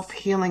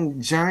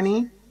self-healing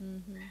journey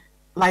Mm-hmm.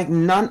 like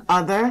none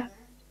other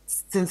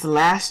since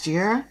last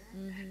year,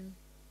 Mm-hmm.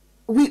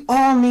 we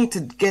all need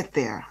to get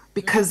there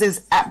because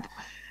Mm-hmm.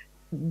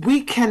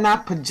 we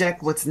cannot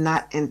project what's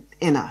not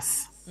in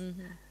us.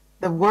 Mm-hmm.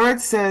 The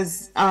word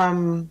says,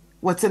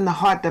 what's in the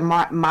heart, the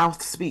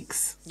mouth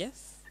speaks.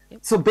 Yes.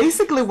 So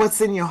basically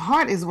what's in your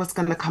heart is what's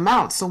going to come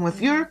out. So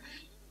if you're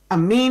a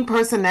mean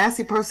person,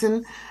 nasty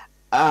person,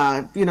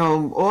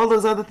 all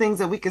those other things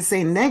that we can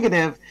say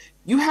negative,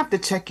 you have to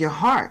check your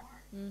heart.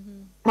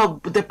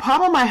 Well, the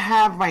problem I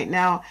have right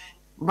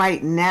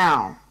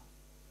now,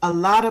 a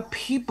lot of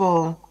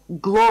people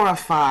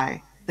glorify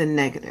the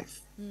negative.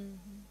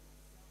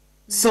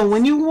 So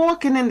when you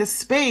walking into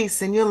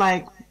space and you're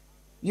like,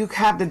 you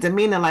have the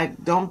demeanor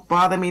like, don't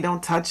bother me,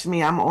 don't touch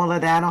me, I'm all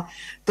of that.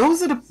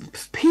 Those are the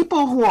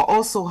people who are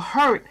also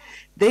hurt.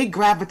 They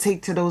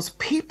gravitate to those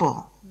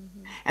people.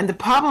 And the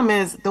problem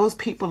is those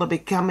people are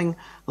becoming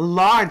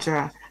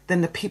larger than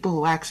the people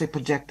who are actually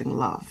projecting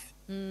love.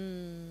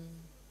 And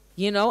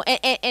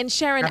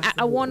Sharon,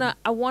 I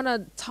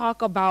wanna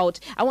talk about.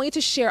 I want you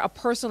to share a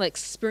personal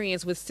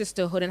experience with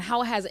sisterhood and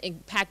how it has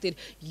impacted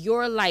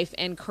your life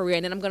and career.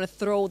 And then I'm gonna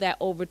throw that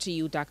over to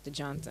you, Dr.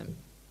 Johnson.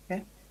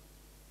 Okay.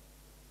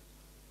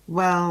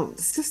 Well,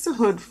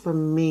 sisterhood for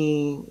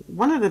me,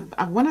 one of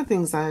the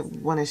things I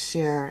want to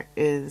share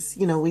is,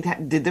 we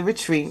did the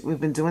retreat. We've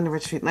been doing the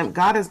retreat. Like,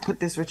 God has put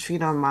this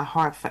retreat on my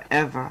heart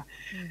forever.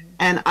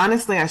 And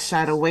honestly, I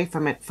shied away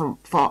from it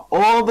for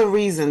all the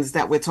reasons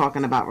that we're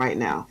talking about right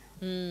now.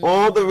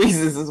 All the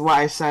reasons is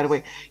why I shied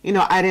away.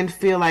 I didn't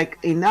feel like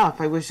enough.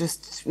 I was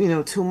just,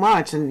 too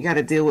much, and you got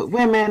to deal with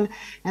women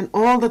and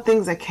all the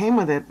things that came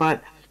with it.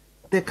 But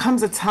there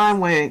comes a time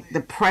where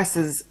the press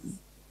is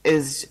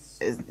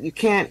you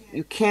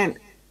can't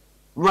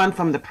run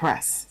from the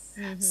press.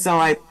 So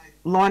I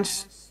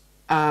launched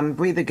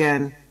Breathe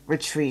Again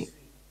Retreat.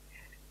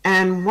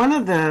 And one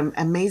of the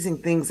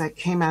amazing things that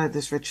came out of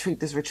this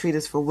retreat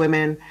is for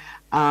women.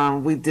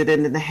 We did it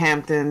in the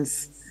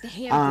Hamptons,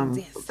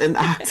 in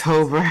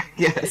October.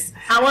 Yes.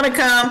 I want to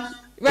come.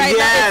 Right.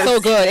 Yes. It's so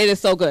good. It is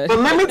so good. But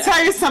let me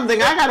tell you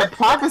something. I got a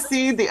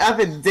prophecy the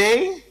other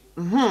day.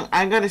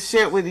 I'm going to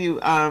share it with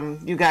you,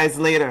 you guys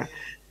later.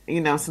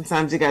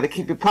 Sometimes you got to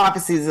keep your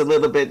prophecies a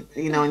little bit,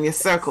 in your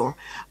circle.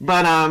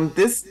 But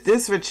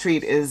this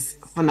retreat is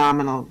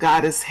phenomenal.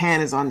 God's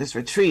hand is on this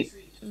retreat.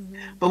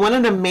 But one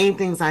of the main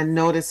things I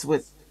noticed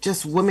with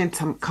just women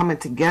coming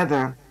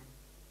together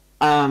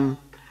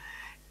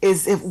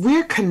is if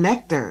we're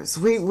connectors,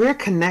 we're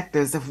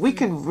connectors. If we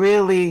can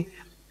really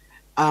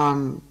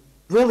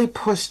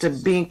push to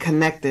being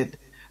connected,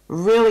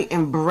 really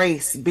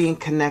embrace being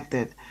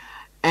connected.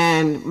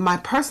 And my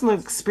personal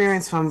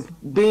experience from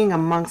being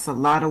amongst a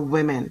lot of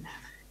women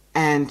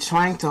and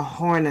trying to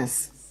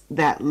harness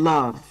that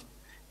love,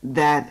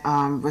 that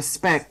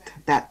respect,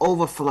 that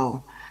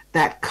overflow,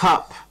 that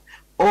cup,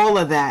 all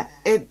of that,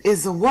 it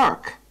is a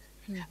work.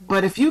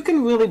 But if you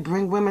can really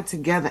bring women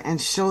together and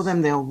show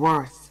them their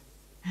worth,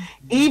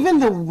 even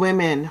the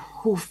women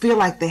who feel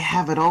like they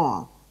have it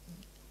all.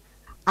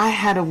 I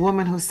had a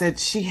woman who said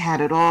she had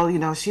it all.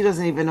 She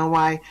doesn't even know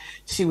why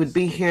she would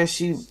be here.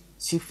 She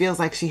feels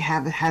like she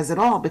has it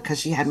all because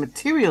she had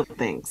material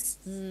things.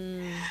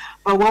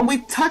 But when we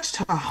touched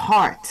her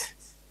heart,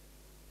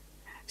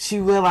 she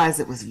realized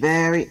it was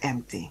very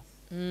empty.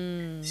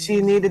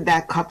 She needed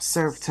that cup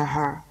served to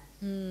her.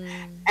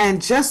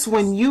 And just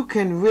when you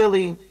can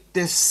really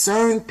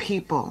discern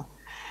people,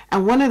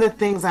 and one of the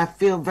things I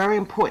feel very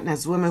important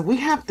as women, we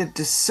have to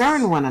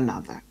discern one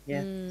another.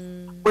 Yeah.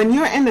 When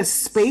you're in the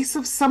space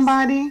of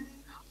somebody,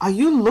 are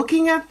you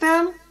looking at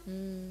them?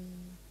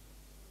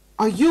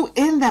 Are you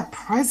in that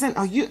present?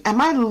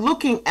 Am I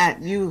looking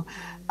at you,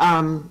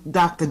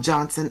 Dr.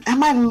 Johnson?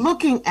 Am I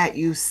looking at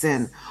you,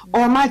 Sin?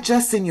 Or am I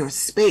just in your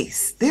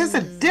space? There's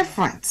a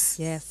difference.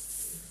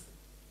 Yes.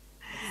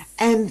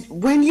 And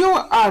when you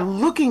are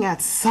looking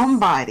at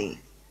somebody,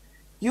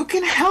 you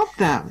can help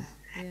them.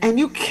 And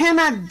you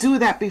cannot do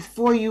that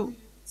before you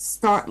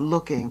start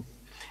looking.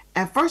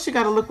 And first you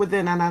got to look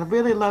within. And I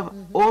really love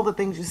all the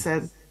things you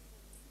said,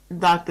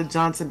 Dr.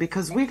 Johnson,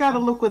 because we got to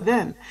look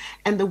within.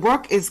 And the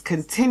work is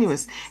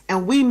continuous.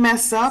 And we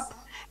mess up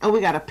and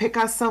we got to pick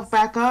ourselves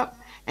back up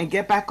and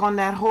get back on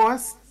that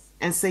horse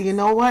and say, you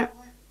know what?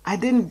 I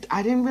didn't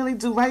really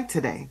do right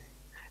today.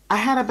 I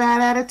had a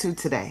bad attitude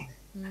today.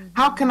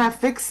 How can I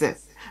fix it?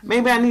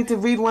 Maybe I need to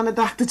read one of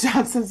Dr.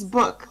 Johnson's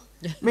book.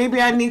 Maybe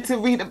I need to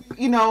read,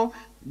 we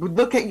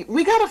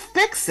got to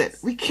fix it.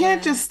 We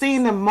can't just stay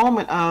in the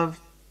moment of,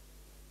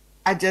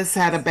 I just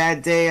had a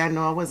bad day. I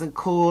know I wasn't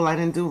cool. I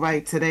didn't do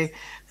right today.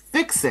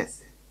 Fix it.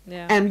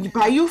 Yeah. And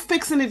by you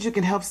fixing it, you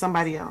can help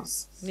somebody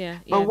else. Yeah.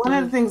 But one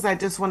of the things I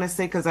just want to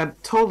say, because I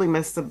totally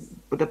missed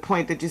the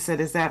point that you said,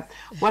 is that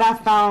what I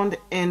found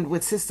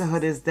with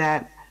Sisterhood is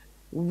that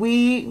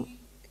we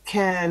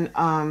can,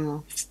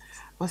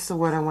 what's the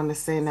word I want to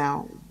say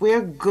now?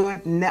 We're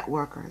good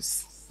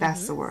networkers.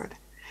 That's the word.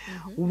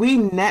 We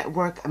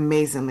network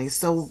amazingly.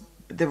 So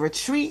the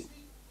retreat,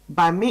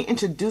 by me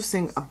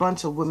introducing a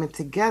bunch of women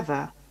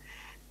together,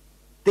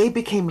 they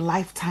became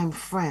lifetime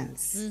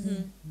friends.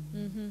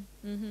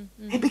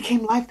 They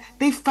became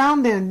they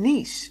found their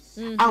niche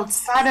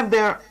outside of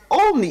their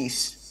own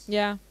niche.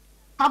 Yeah.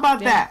 How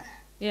about that?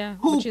 Yeah.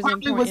 Who Which is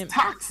probably important. was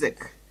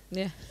toxic.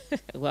 Yeah.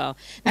 Well,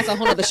 that's a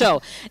whole other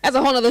show. That's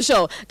a whole other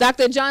show.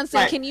 Dr. Johnson,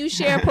 Right. can you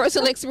share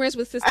personal experience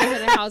with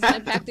sisterhood and how it's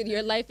impacted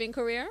your life and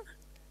career?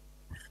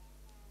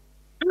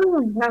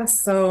 Oh, that's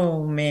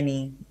so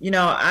many.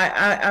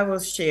 I will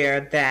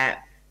share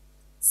that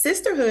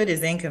sisterhood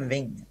is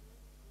inconvenient,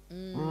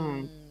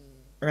 Mm.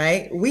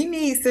 right? We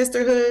need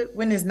sisterhood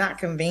when it's not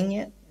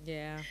convenient.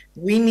 Yeah.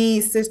 We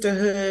need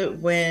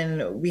sisterhood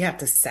when we have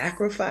to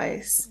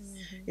sacrifice.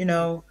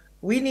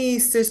 We need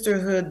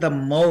sisterhood the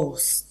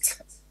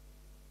most.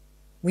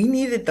 We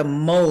need it the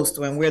most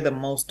when we're the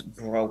most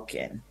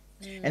broken.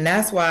 And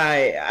that's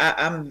why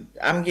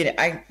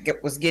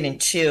was getting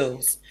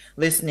chills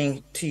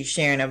listening to you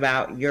sharing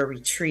about your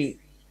retreat,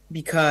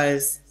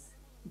 because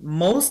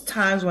most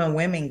times when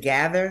women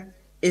gather,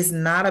 it's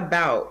not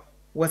about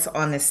what's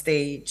on the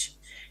stage.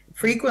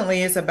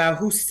 Frequently, it's about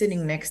who's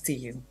sitting next to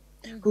you,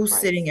 who's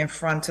Right. sitting in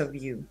front of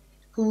you,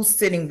 who's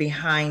sitting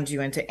behind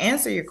you. And to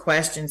answer your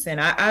questions,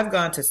 and I've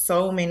gone to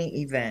so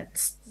many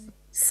events,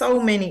 so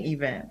many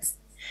events.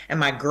 And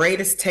my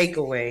greatest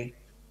takeaway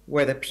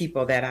were the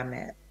people that I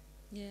met.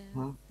 Yeah.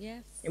 Mhm.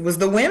 Yes. It was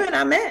the women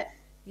I met.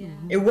 Yeah.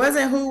 It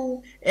wasn't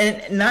who,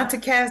 and not to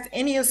cast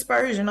any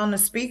aspersion on the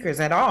speakers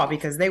at all,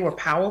 because they were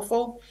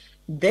powerful.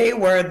 They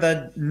were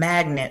the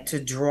magnet to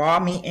draw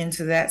me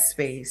into that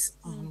space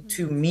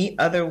to meet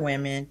other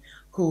women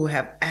who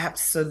have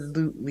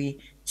absolutely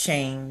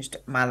changed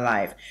my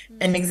life.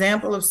 An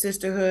example of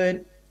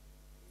sisterhood,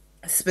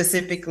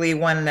 specifically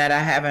one that I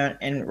haven't,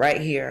 and right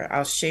here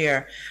I'll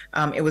share.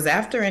 It was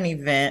after an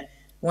event,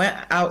 went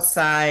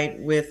outside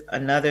with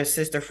another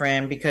sister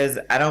friend, because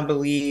I don't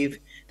believe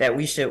that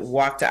we should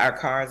walk to our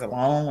cars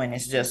alone when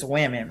it's just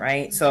women,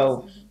 right?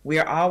 So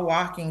we're all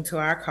walking to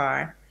our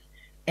cars,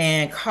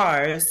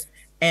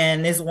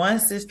 and this one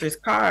sister's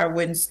car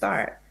wouldn't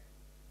start.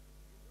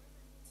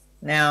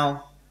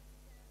 Now,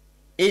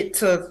 it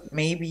took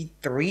maybe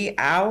 3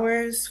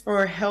 hours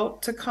for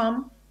help to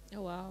come.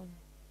 Oh, wow.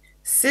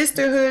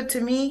 Sisterhood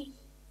to me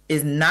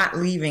is not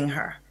leaving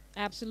her.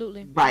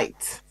 Absolutely.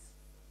 Right.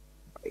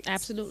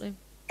 Absolutely.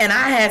 And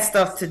I had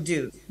stuff to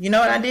do. You know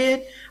what I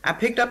did? I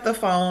picked up the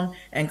phone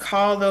and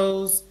called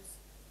those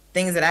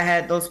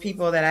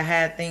people that I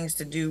had things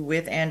to do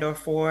with and or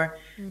for.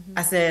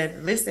 I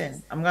said,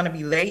 listen, I'm going to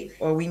be late,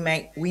 or we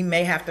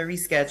may have to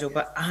reschedule,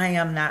 but I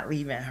am not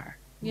leaving her.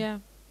 Yeah.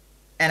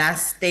 And I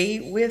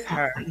stayed with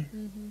her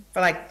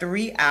for like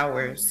 3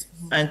 hours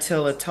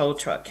until a tow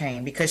truck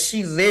came, because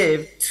she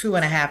lived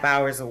 2.5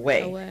 hours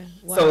away.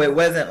 Wow. So it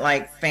wasn't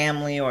like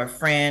family or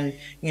friend,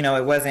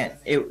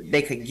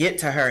 they could get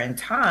to her in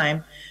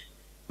time.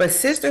 But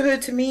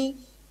sisterhood to me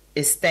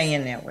is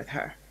staying there with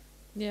her.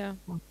 Yeah.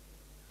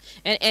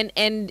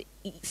 And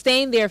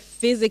staying there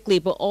physically,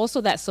 but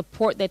also that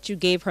support that you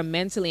gave her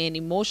mentally and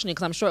emotionally,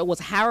 because I'm sure it was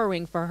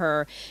harrowing for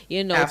her,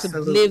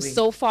 Absolutely. to live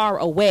so far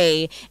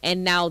away,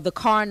 and now the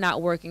car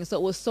not working. So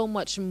it was so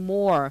much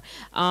more.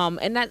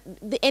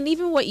 And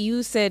even what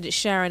you said,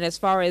 Sharon, as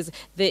far as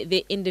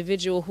the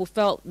individual who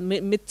felt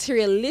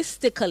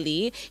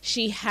materialistically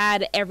she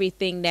had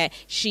everything that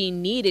she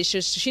needed.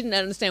 She didn't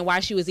understand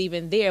why she was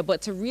even there,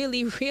 but to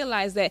really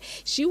realize that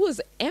she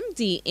was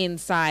empty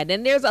inside.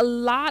 And there's a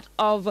lot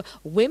of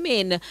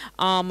women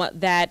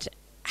that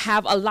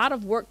have a lot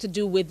of work to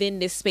do within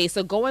this space.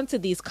 So going to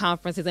these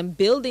conferences and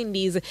building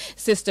these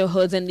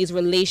sisterhoods and these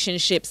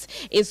relationships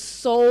is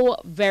so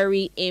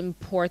very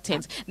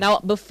important. Now,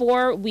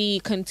 before we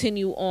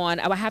continue on,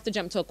 I will have to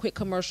jump to a quick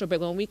commercial break.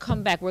 When we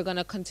come back, we're going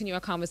to continue our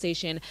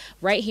conversation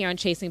right here on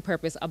Chasing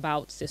Purpose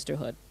about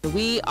sisterhood.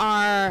 We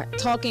are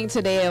talking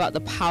today about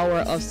the power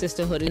of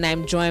sisterhood, and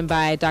I'm joined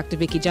by Dr.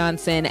 Vicki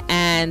Johnson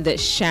and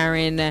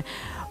Sharon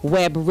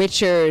Webb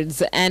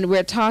Richards, and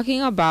we're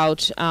talking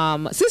about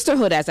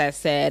sisterhood, as I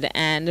said.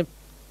 And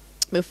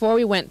before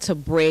we went to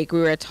break,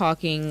 we were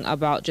talking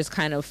about just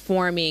kind of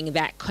forming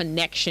that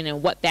connection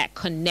and what that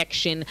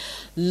connection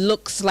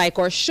looks like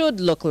or should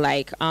look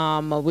like.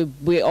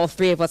 We all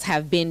three of us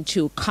have been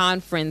to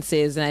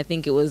conferences, and I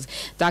think it was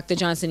Dr.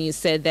 Johnson, you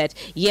said that,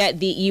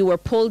 you were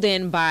pulled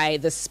in by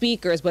the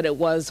speakers, but it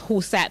was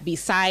who sat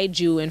beside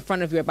you, in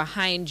front of you, or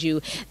behind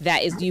you,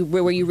 that is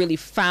where you really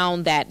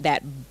found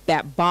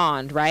that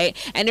bond, right?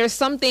 And there's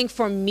something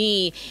for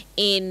me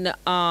in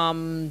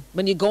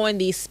when you go in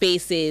these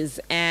spaces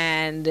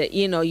and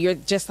you're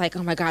just like,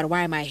 oh my God,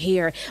 why am I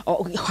here?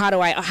 Or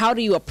how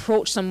do you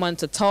approach someone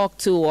to talk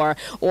to,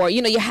 or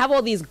you have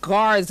all these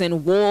guards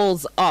and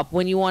walls up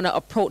when you want to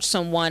approach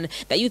someone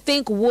that you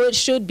think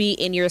should be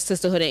in your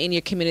sisterhood and in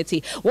your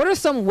community. What are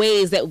some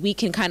ways that we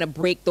can kind of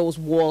break those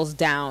walls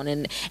down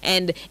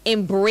and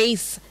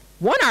embrace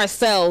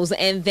ourselves,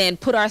 and then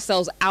put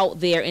ourselves out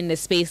there in the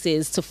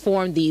spaces to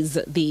form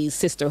these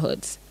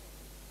sisterhoods?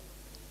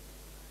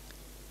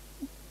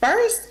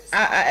 First,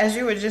 as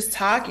you were just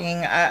talking,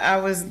 I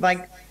was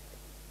like,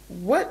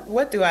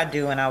 what do I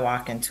do when I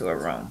walk into a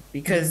room?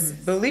 Because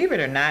believe it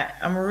or not,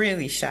 I'm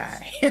really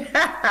shy.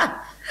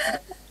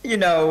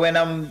 When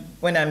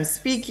I'm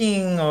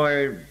speaking,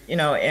 or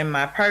in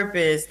my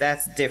purpose,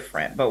 that's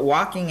different. But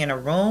walking in a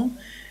room,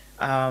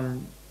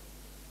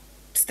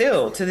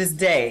 still to this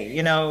day,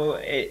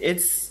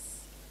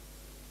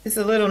 it's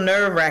a little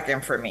nerve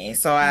wracking for me.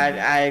 So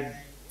I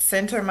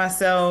center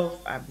myself,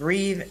 I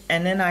breathe,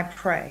 and then I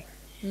pray.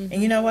 And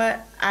you know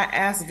what? I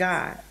ask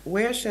God,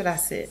 where should I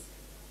sit?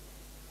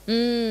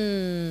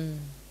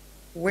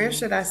 Where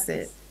should I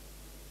sit?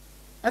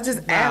 I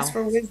just ask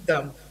for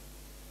wisdom.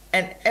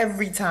 And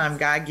every time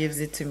God gives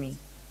it to me.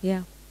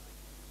 Yeah.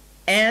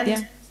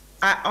 And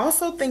I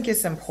also think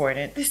it's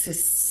important. This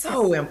is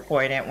so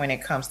important when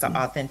it comes to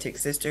authentic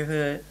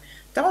sisterhood.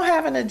 Don't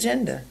have an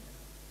agenda.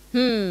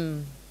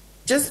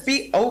 Just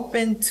be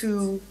open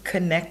to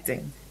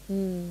connecting.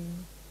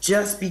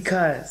 Just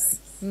because.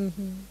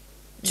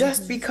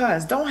 Just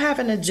because. Don't have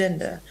an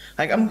agenda.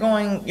 Like I'm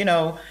going,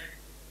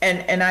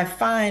 and I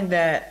find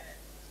that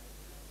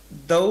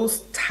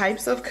those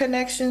types of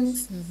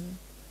connections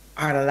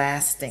are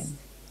lasting.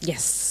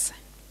 Yes.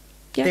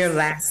 They're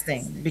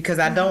lasting because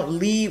I don't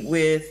lead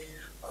with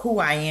who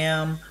I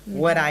am,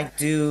 what I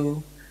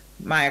do,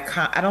 I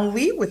don't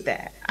lead with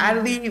that. I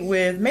lead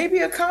with maybe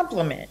a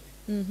compliment.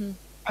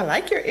 I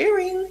like your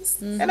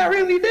earrings, and I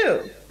really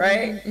do,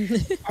 right?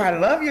 Or I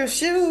love your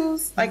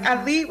shoes. Like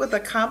I lead with a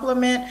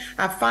compliment.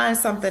 I find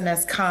something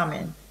that's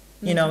common,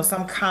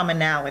 some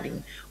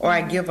commonality, or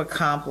I give a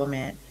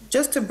compliment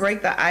just to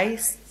break the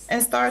ice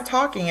and start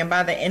talking. And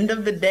by the end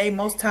of the day,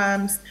 most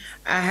times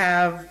I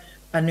have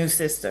a new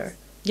sister.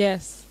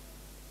 Yes.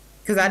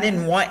 Because I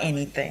didn't want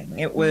anything.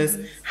 It was,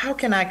 how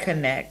can I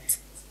connect?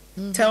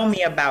 Tell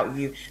me about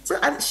you. So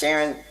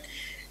Sharon,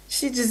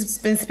 she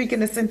just been speaking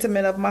the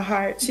sentiment of my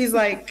heart. She's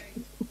like,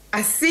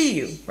 I see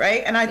you,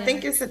 right? And I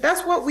think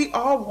that's what we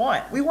all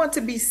want. We want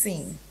to be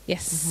seen.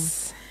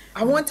 Yes.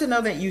 I want to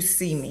know that you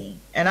see me,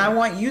 and I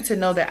want you to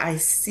know that I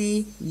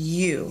see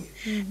you.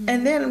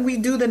 And then we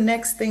do the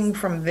next thing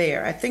from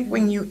there. I think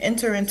when you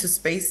enter into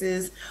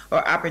spaces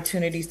or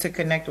opportunities to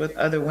connect with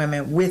other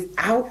women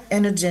without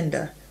an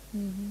agenda,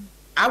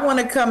 I want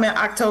to come in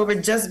October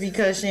just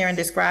because Sharon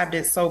described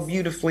it so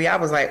beautifully. I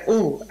was like,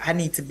 ooh, I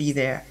need to be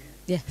there.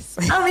 Yes.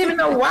 I don't even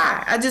know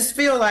why. I just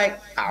feel like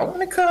I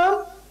want to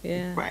come.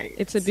 Yeah. Right.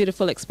 It's a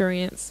beautiful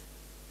experience.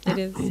 It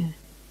is.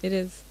 It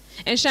is.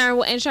 And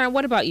Sharon,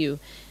 what about you?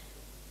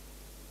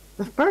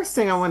 The first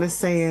thing I want to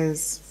say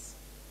is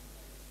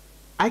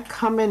I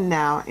come in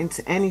now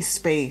into any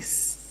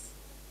space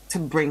to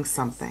bring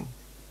something.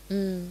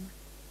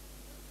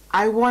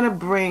 I want to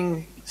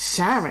bring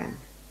Sharon.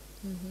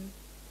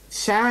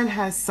 Sharon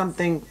has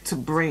something to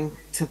bring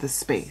to the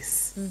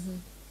space.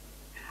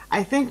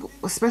 I think,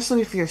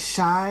 especially if you're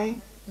shy,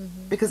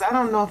 because I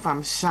don't know if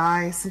I'm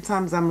shy.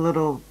 Sometimes I'm a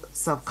little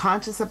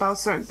self-conscious about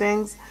certain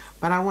things,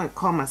 but I wouldn't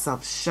call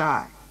myself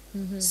shy.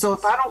 So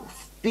if I don't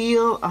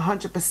feel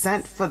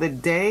 100% for the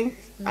day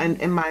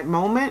and in my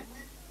moment,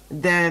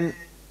 then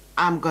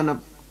I'm going to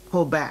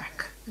pull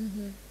back.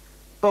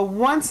 But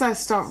once I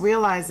start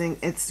realizing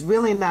it's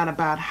really not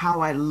about how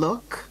I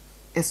look,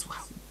 it's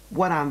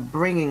what I'm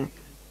bringing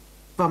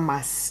from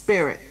my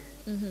spirit.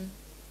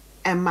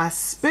 And my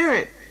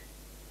spirit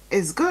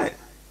is good.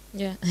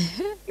 Yeah.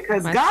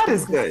 Because God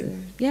is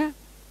good. Yeah.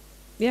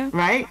 Yeah.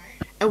 Right?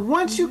 And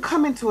once you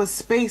come into a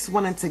space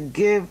wanting to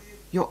give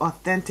your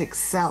authentic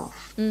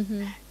self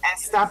and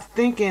stop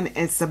thinking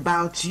it's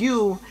about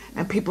you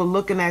and people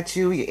looking at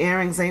you, your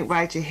earrings ain't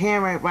right, your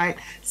hair ain't right.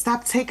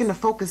 Stop taking the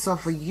focus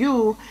off of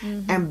you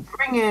and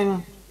bring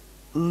in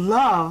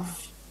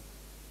love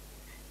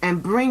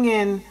and bring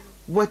in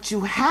what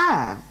you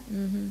have.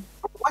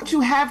 What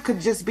you have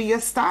could just be your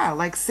style.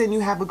 Like Sin,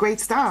 you have a great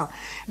style.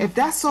 If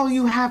that's all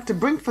you have to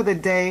bring for the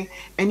day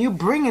and you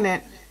bringing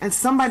it and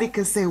somebody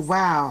can say,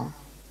 wow,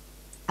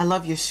 I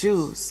love your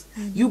shoes.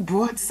 You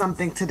brought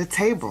something to the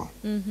table.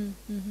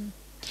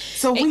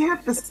 So we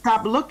have to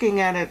stop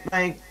looking at it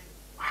like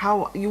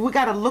we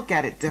got to look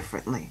at it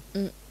differently.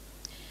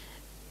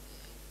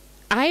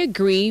 I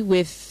agree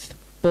with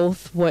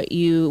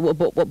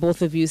what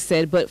both of you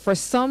said, but for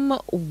some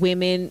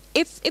women,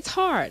 it's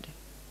hard.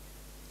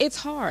 It's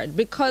hard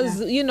because,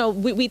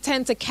 we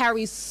tend to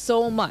carry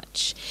so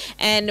much,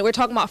 and we're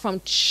talking about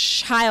from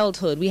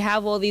childhood. We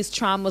have all these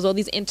traumas, all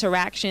these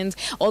interactions,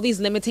 all these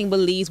limiting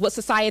beliefs, what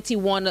society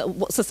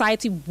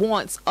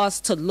wants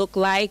us to look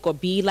like or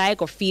be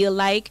like or feel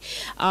like.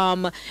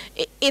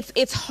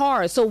 It's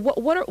hard. So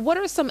what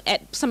are some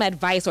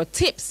advice or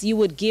tips you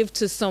would give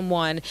to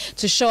someone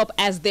to show up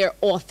as their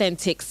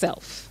authentic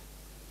self?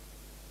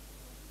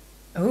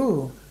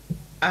 Ooh,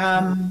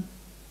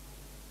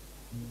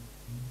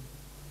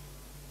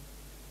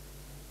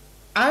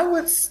 I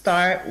would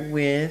start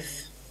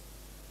with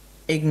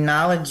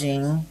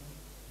acknowledging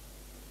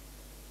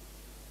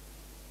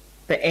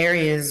the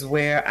areas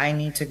where I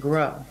need to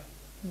grow.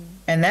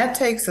 And that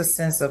takes a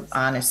sense of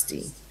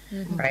honesty,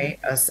 right?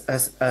 A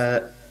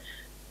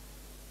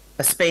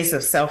space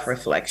of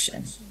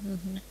self-reflection.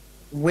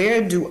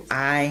 What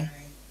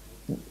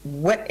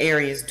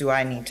areas do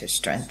I need to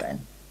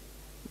strengthen?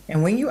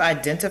 And when you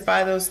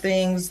identify those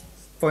things,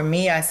 for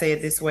me, I say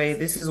it this way,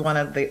 this is one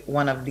of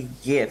the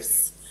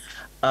gifts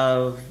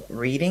of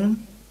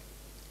reading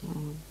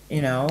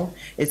You know,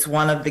 it's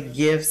one of the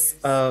gifts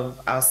of,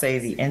 I'll say,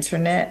 the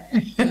internet,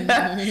 and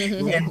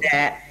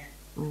that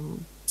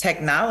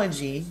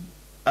technology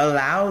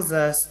allows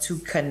us to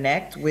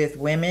connect with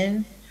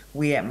women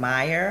we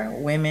admire,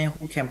 women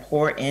who can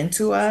pour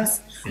into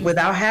us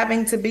without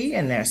having to be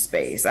in their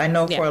space. I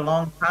know for a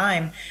long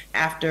time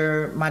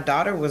after my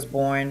daughter was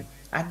born,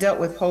 I dealt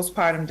with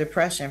postpartum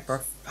depression for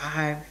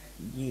 5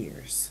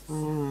 years.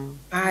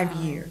 5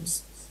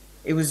 years.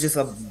 It was just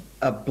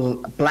a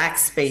black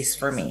space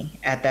for me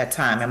at that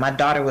time. And my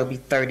daughter will be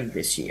 30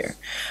 this year.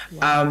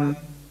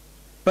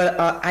 But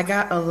I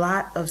got a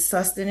lot of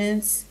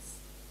sustenance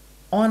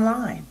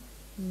online,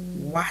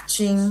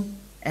 watching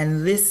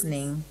and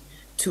listening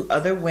to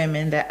other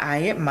women that I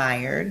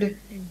admired,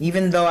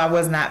 even though I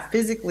was not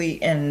physically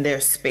in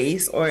their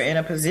space or in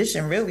a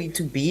position really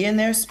to be in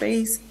their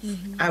space.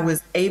 I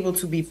was able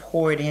to be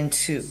poured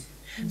into.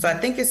 So I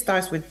think it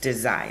starts with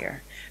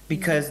desire,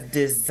 because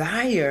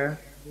desire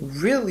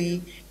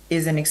really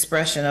is an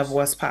expression of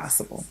what's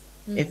possible.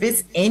 If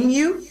it's in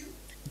you,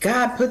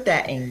 God put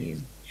that in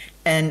you.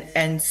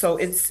 And so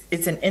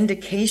it's an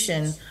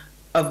indication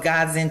of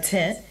God's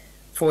intent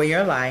for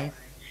your life,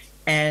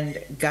 and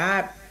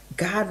God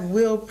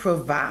will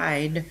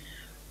provide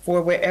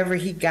for wherever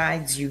he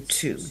guides you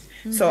to.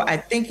 So I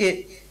think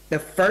the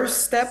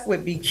first step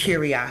would be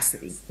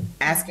curiosity,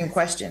 asking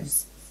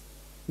questions.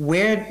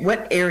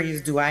 What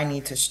areas do I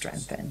need to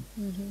strengthen?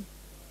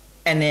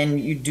 And then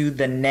you do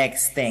the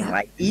next thing.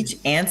 Like each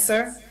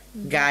answer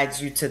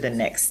guides you to the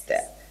next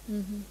step.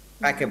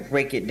 I could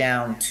break it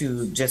down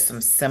to just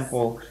some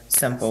simple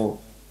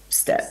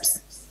steps.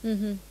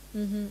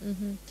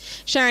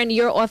 Sharon,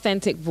 your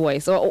authentic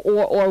voice, or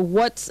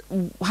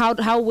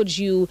how would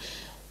you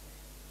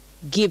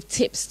give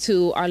tips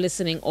to our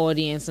listening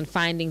audience in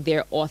finding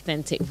their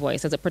authentic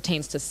voice as it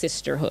pertains to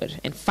sisterhood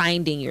and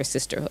finding your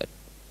sisterhood?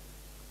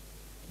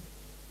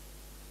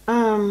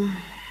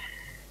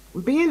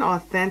 Being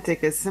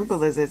authentic, as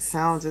simple as it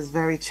sounds, is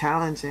very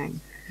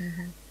challenging.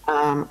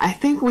 I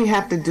think we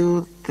have to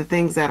do the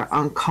things that are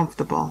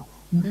uncomfortable.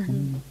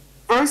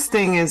 First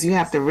thing is you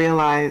have to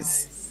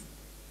realize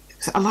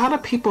a lot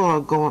of people are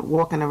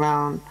walking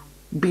around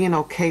being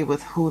okay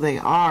with who they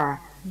are.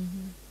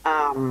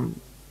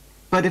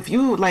 But if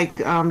you, like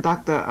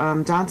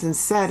Dr. Johnson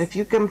said, if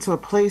you come to a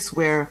place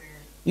where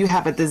you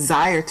have a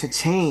desire to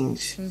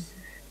change,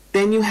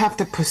 then you have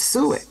to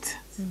pursue it.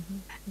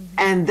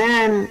 And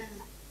then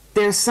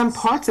there's some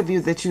parts of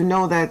you that you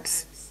know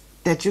that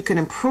you can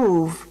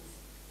improve.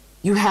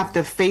 You have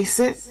to face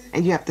it,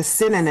 and you have to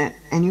sit in it,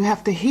 and you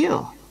have to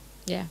heal.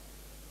 Yeah.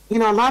 You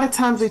know, a lot of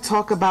times we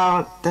talk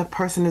about the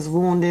person is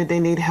wounded, they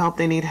need help.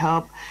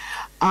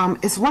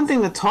 It's one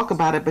thing to talk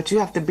about it, but you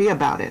have to be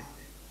about it.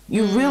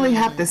 You really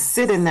have to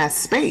sit in that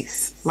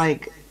space.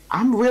 Like,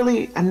 I'm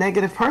really a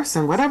negative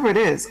person, whatever it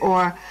is,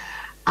 or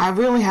I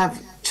really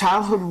have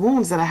childhood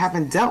wounds that I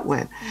haven't dealt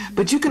with.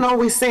 But you can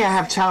always say I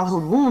have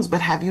childhood wounds, but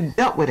have you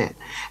dealt with it?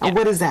 And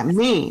what does that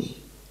mean?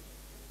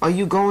 Are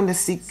you going to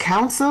seek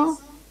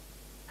counsel?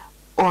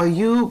 Or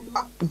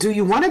do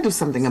you want to do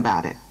something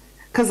about it?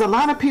 Because a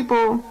lot of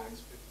people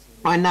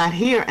are not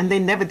here and they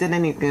never did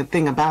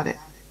anything about it.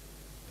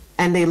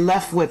 And they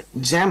left with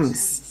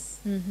gems.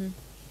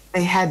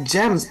 They had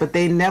gems, but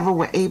they never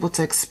were able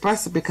to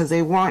express it because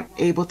they weren't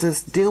able to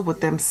deal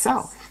with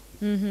themselves.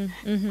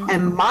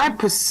 And my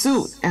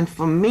pursuit, and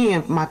for me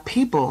and my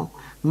people,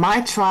 my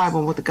tribe,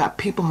 and with the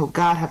people who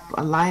God have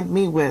aligned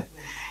me with,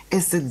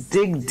 is to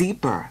dig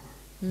deeper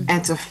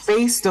and to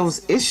face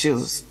those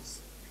issues,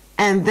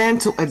 and then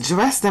to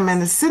address them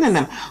and to sit in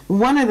them.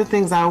 One of the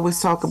things I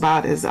always talk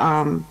about is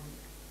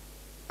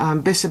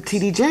Bishop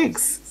T.D.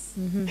 Jakes.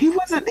 He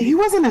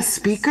wasn't a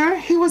speaker.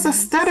 He was a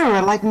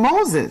stutterer like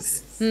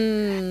Moses.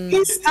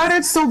 He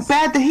stuttered so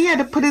bad that he had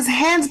to put his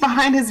hands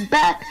behind his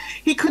back.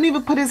 He couldn't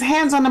even put his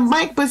hands on the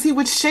mic because he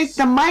would shake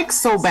the mic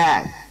so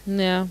bad.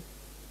 Yeah.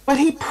 But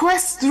he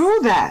pressed through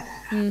that.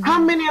 How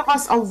many of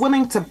us are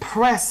willing to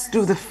press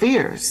through the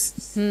fears?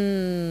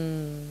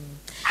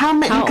 How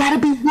many? You got to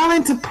be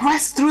willing to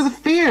press through the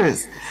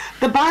fears.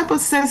 The Bible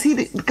says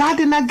God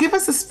did not give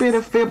us a spirit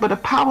of fear, but a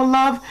power,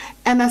 love,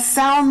 and a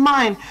sound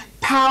mind.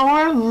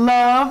 Power,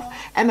 love,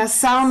 and a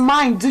sound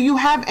mind. Do you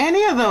have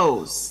any of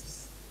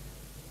those?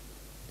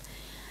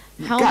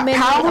 How many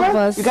of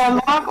us? You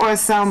got love or a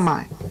sound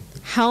mind?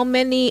 How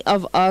many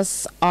of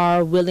us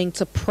are willing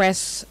to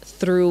press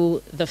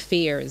through the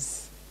fears?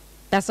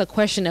 That's a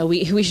question that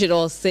we should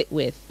all sit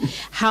with.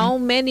 How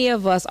many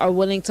of us are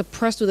willing to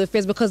press through the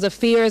fears? Because the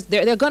fears,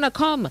 they're going to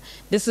come.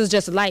 This is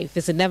just life.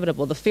 It's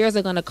inevitable. The fears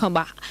are going to come,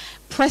 but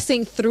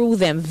pressing through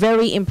them,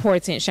 very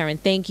important, Sharon.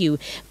 Thank you.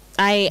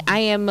 I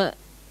am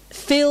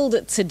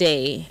filled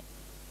today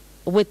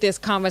with this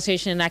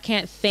conversation. And I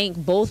can't thank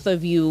both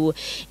of you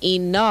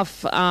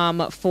enough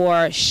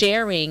for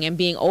sharing and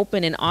being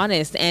open and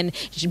honest and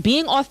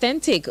being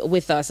authentic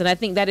with us. And I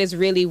think that is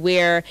really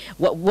where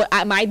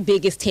my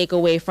biggest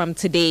takeaway from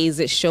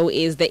today's show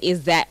is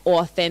that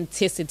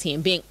authenticity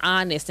and being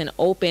honest and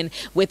open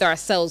with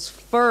ourselves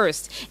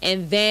first,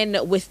 and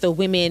then with the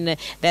women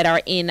that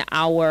are in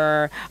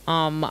our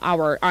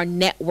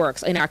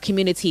networks, in our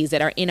communities,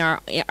 that are in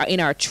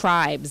our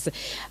tribes.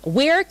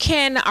 Where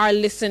can our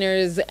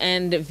listeners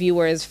and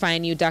viewers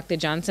find you, Dr.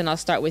 Johnson? I'll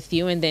start with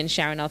you, and then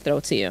Sharon, I'll throw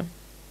to you.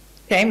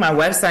 Okay, my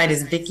website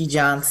is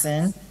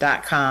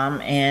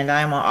vickyjohnson.com, and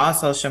I'm on all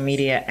social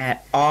media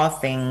at All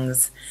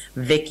Things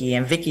Vicky,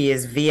 and Vicky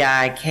is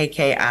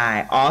Vikki,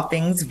 All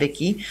Things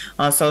Vicky.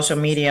 On social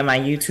media, my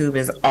YouTube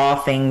is All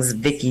Things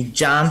Vicky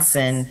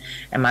Johnson,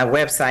 and my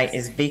website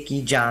is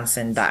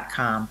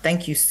vickyjohnson.com.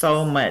 Thank you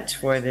so much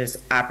for this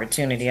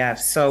opportunity.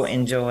 I've so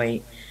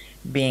enjoyed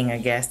being a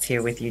guest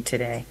here with you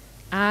today.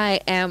 I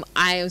am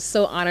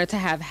so honored to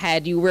have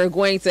had you. I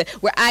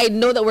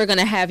know that we're going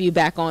to have you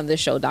back on the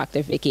show,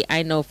 Dr. Vicky.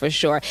 I know for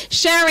sure.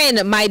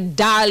 Sharon, my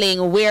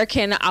darling, where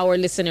can our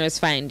listeners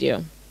find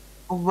you?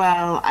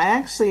 Well, I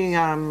actually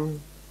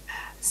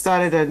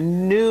started a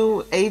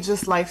new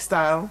ageless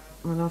lifestyle.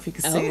 I don't know if you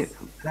can see it,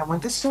 but I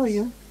want to show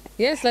you.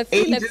 Yes, let's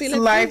see. Ageless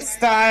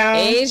lifestyle.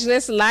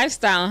 Ageless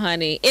lifestyle,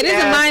 honey. It is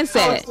a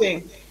mindset.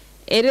 Coaching.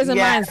 It is a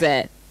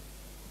mindset.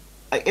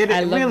 It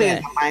really is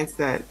a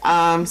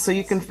mindset. So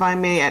you can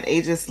find me at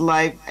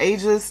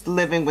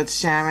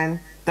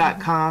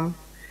agelesslivingwithsharon.com.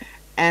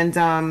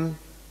 And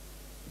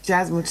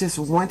Jasmine just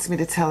wants me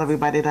to tell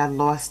everybody that I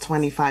lost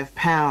 25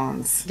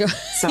 pounds.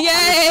 So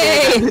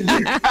yay!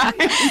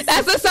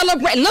 That's a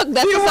celebration. Look,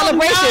 that's a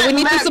celebration. We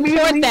need to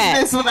support that.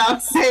 This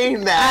without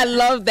saying that. I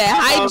love that.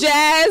 Hi,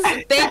 Jazz.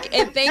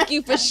 Thank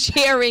you for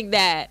sharing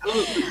that.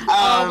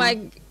 Oh my!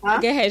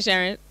 Go ahead,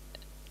 Sharon.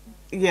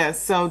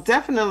 Yes. So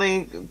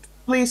definitely,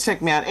 please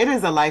check me out. It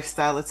is a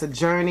lifestyle. It's a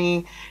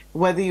journey.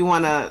 Whether you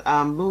want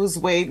to lose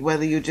weight,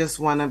 whether you just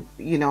want to,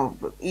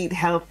 eat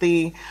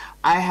healthy.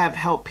 I have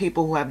helped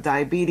people who have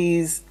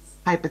diabetes,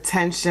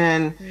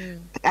 hypertension.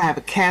 I have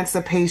a cancer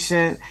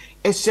patient.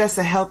 It's just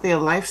a healthier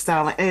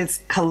lifestyle, and it's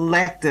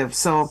collective.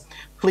 So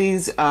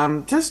please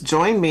just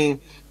join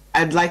me.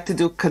 I'd like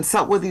to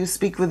consult with you,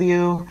 speak with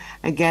you.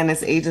 Again,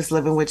 it's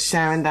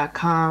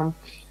agelesslivingwithsharon.com.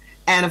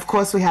 And of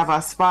course, we have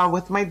our spa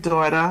with my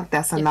daughter.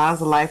 That's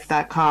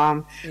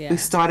anazalife.com. Yeah. We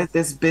started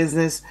this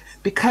business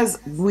because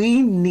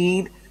we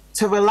need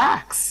to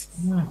relax.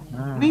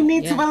 We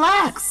need to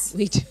relax.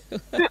 We do.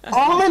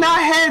 All in our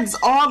heads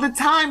all the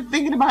time,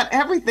 thinking about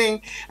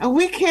everything. And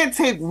we can't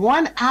take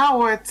 1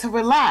 hour to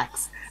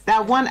relax.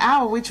 That 1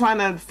 hour, we're trying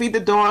to feed the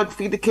dog,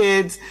 feed the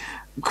kids,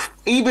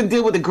 even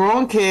deal with the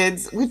grown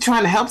kids. We're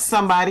trying to help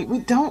somebody. We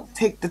don't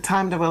take the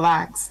time to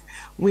relax.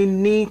 We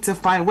need to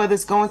find, whether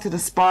it's going to the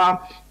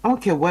spa, I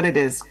don't care what it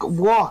is,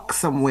 walk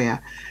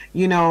somewhere,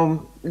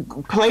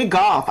 play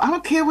golf. I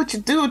don't care what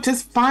you do.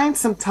 Just find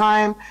some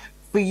time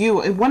for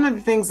you. And one of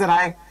the things that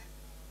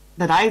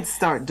I'd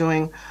start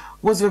doing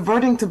was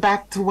reverting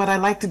back to what I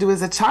liked to do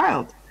as a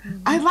child.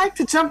 I like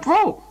to jump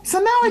rope. So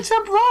now I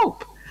jump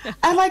rope.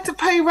 I like to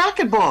play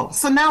racquetball.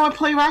 So now I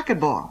play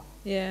racquetball.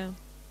 Yeah.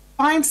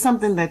 Find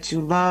something that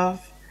you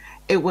love.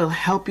 It will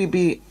help you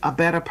be a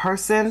better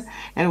person,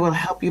 and it will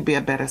help you be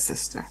a better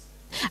sister.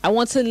 I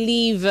want to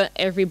leave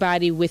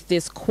everybody with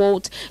this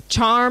quote: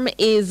 charm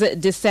is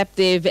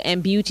deceptive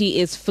and beauty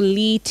is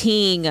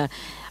fleeting,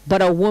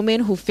 but a woman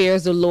who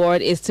fears the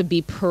Lord is to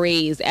be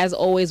praised. As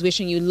always,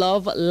 wishing you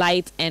love,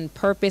 light, and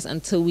purpose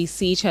until we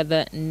see each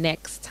other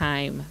next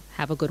time.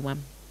 Have a good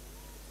one.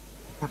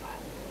 Bye-bye.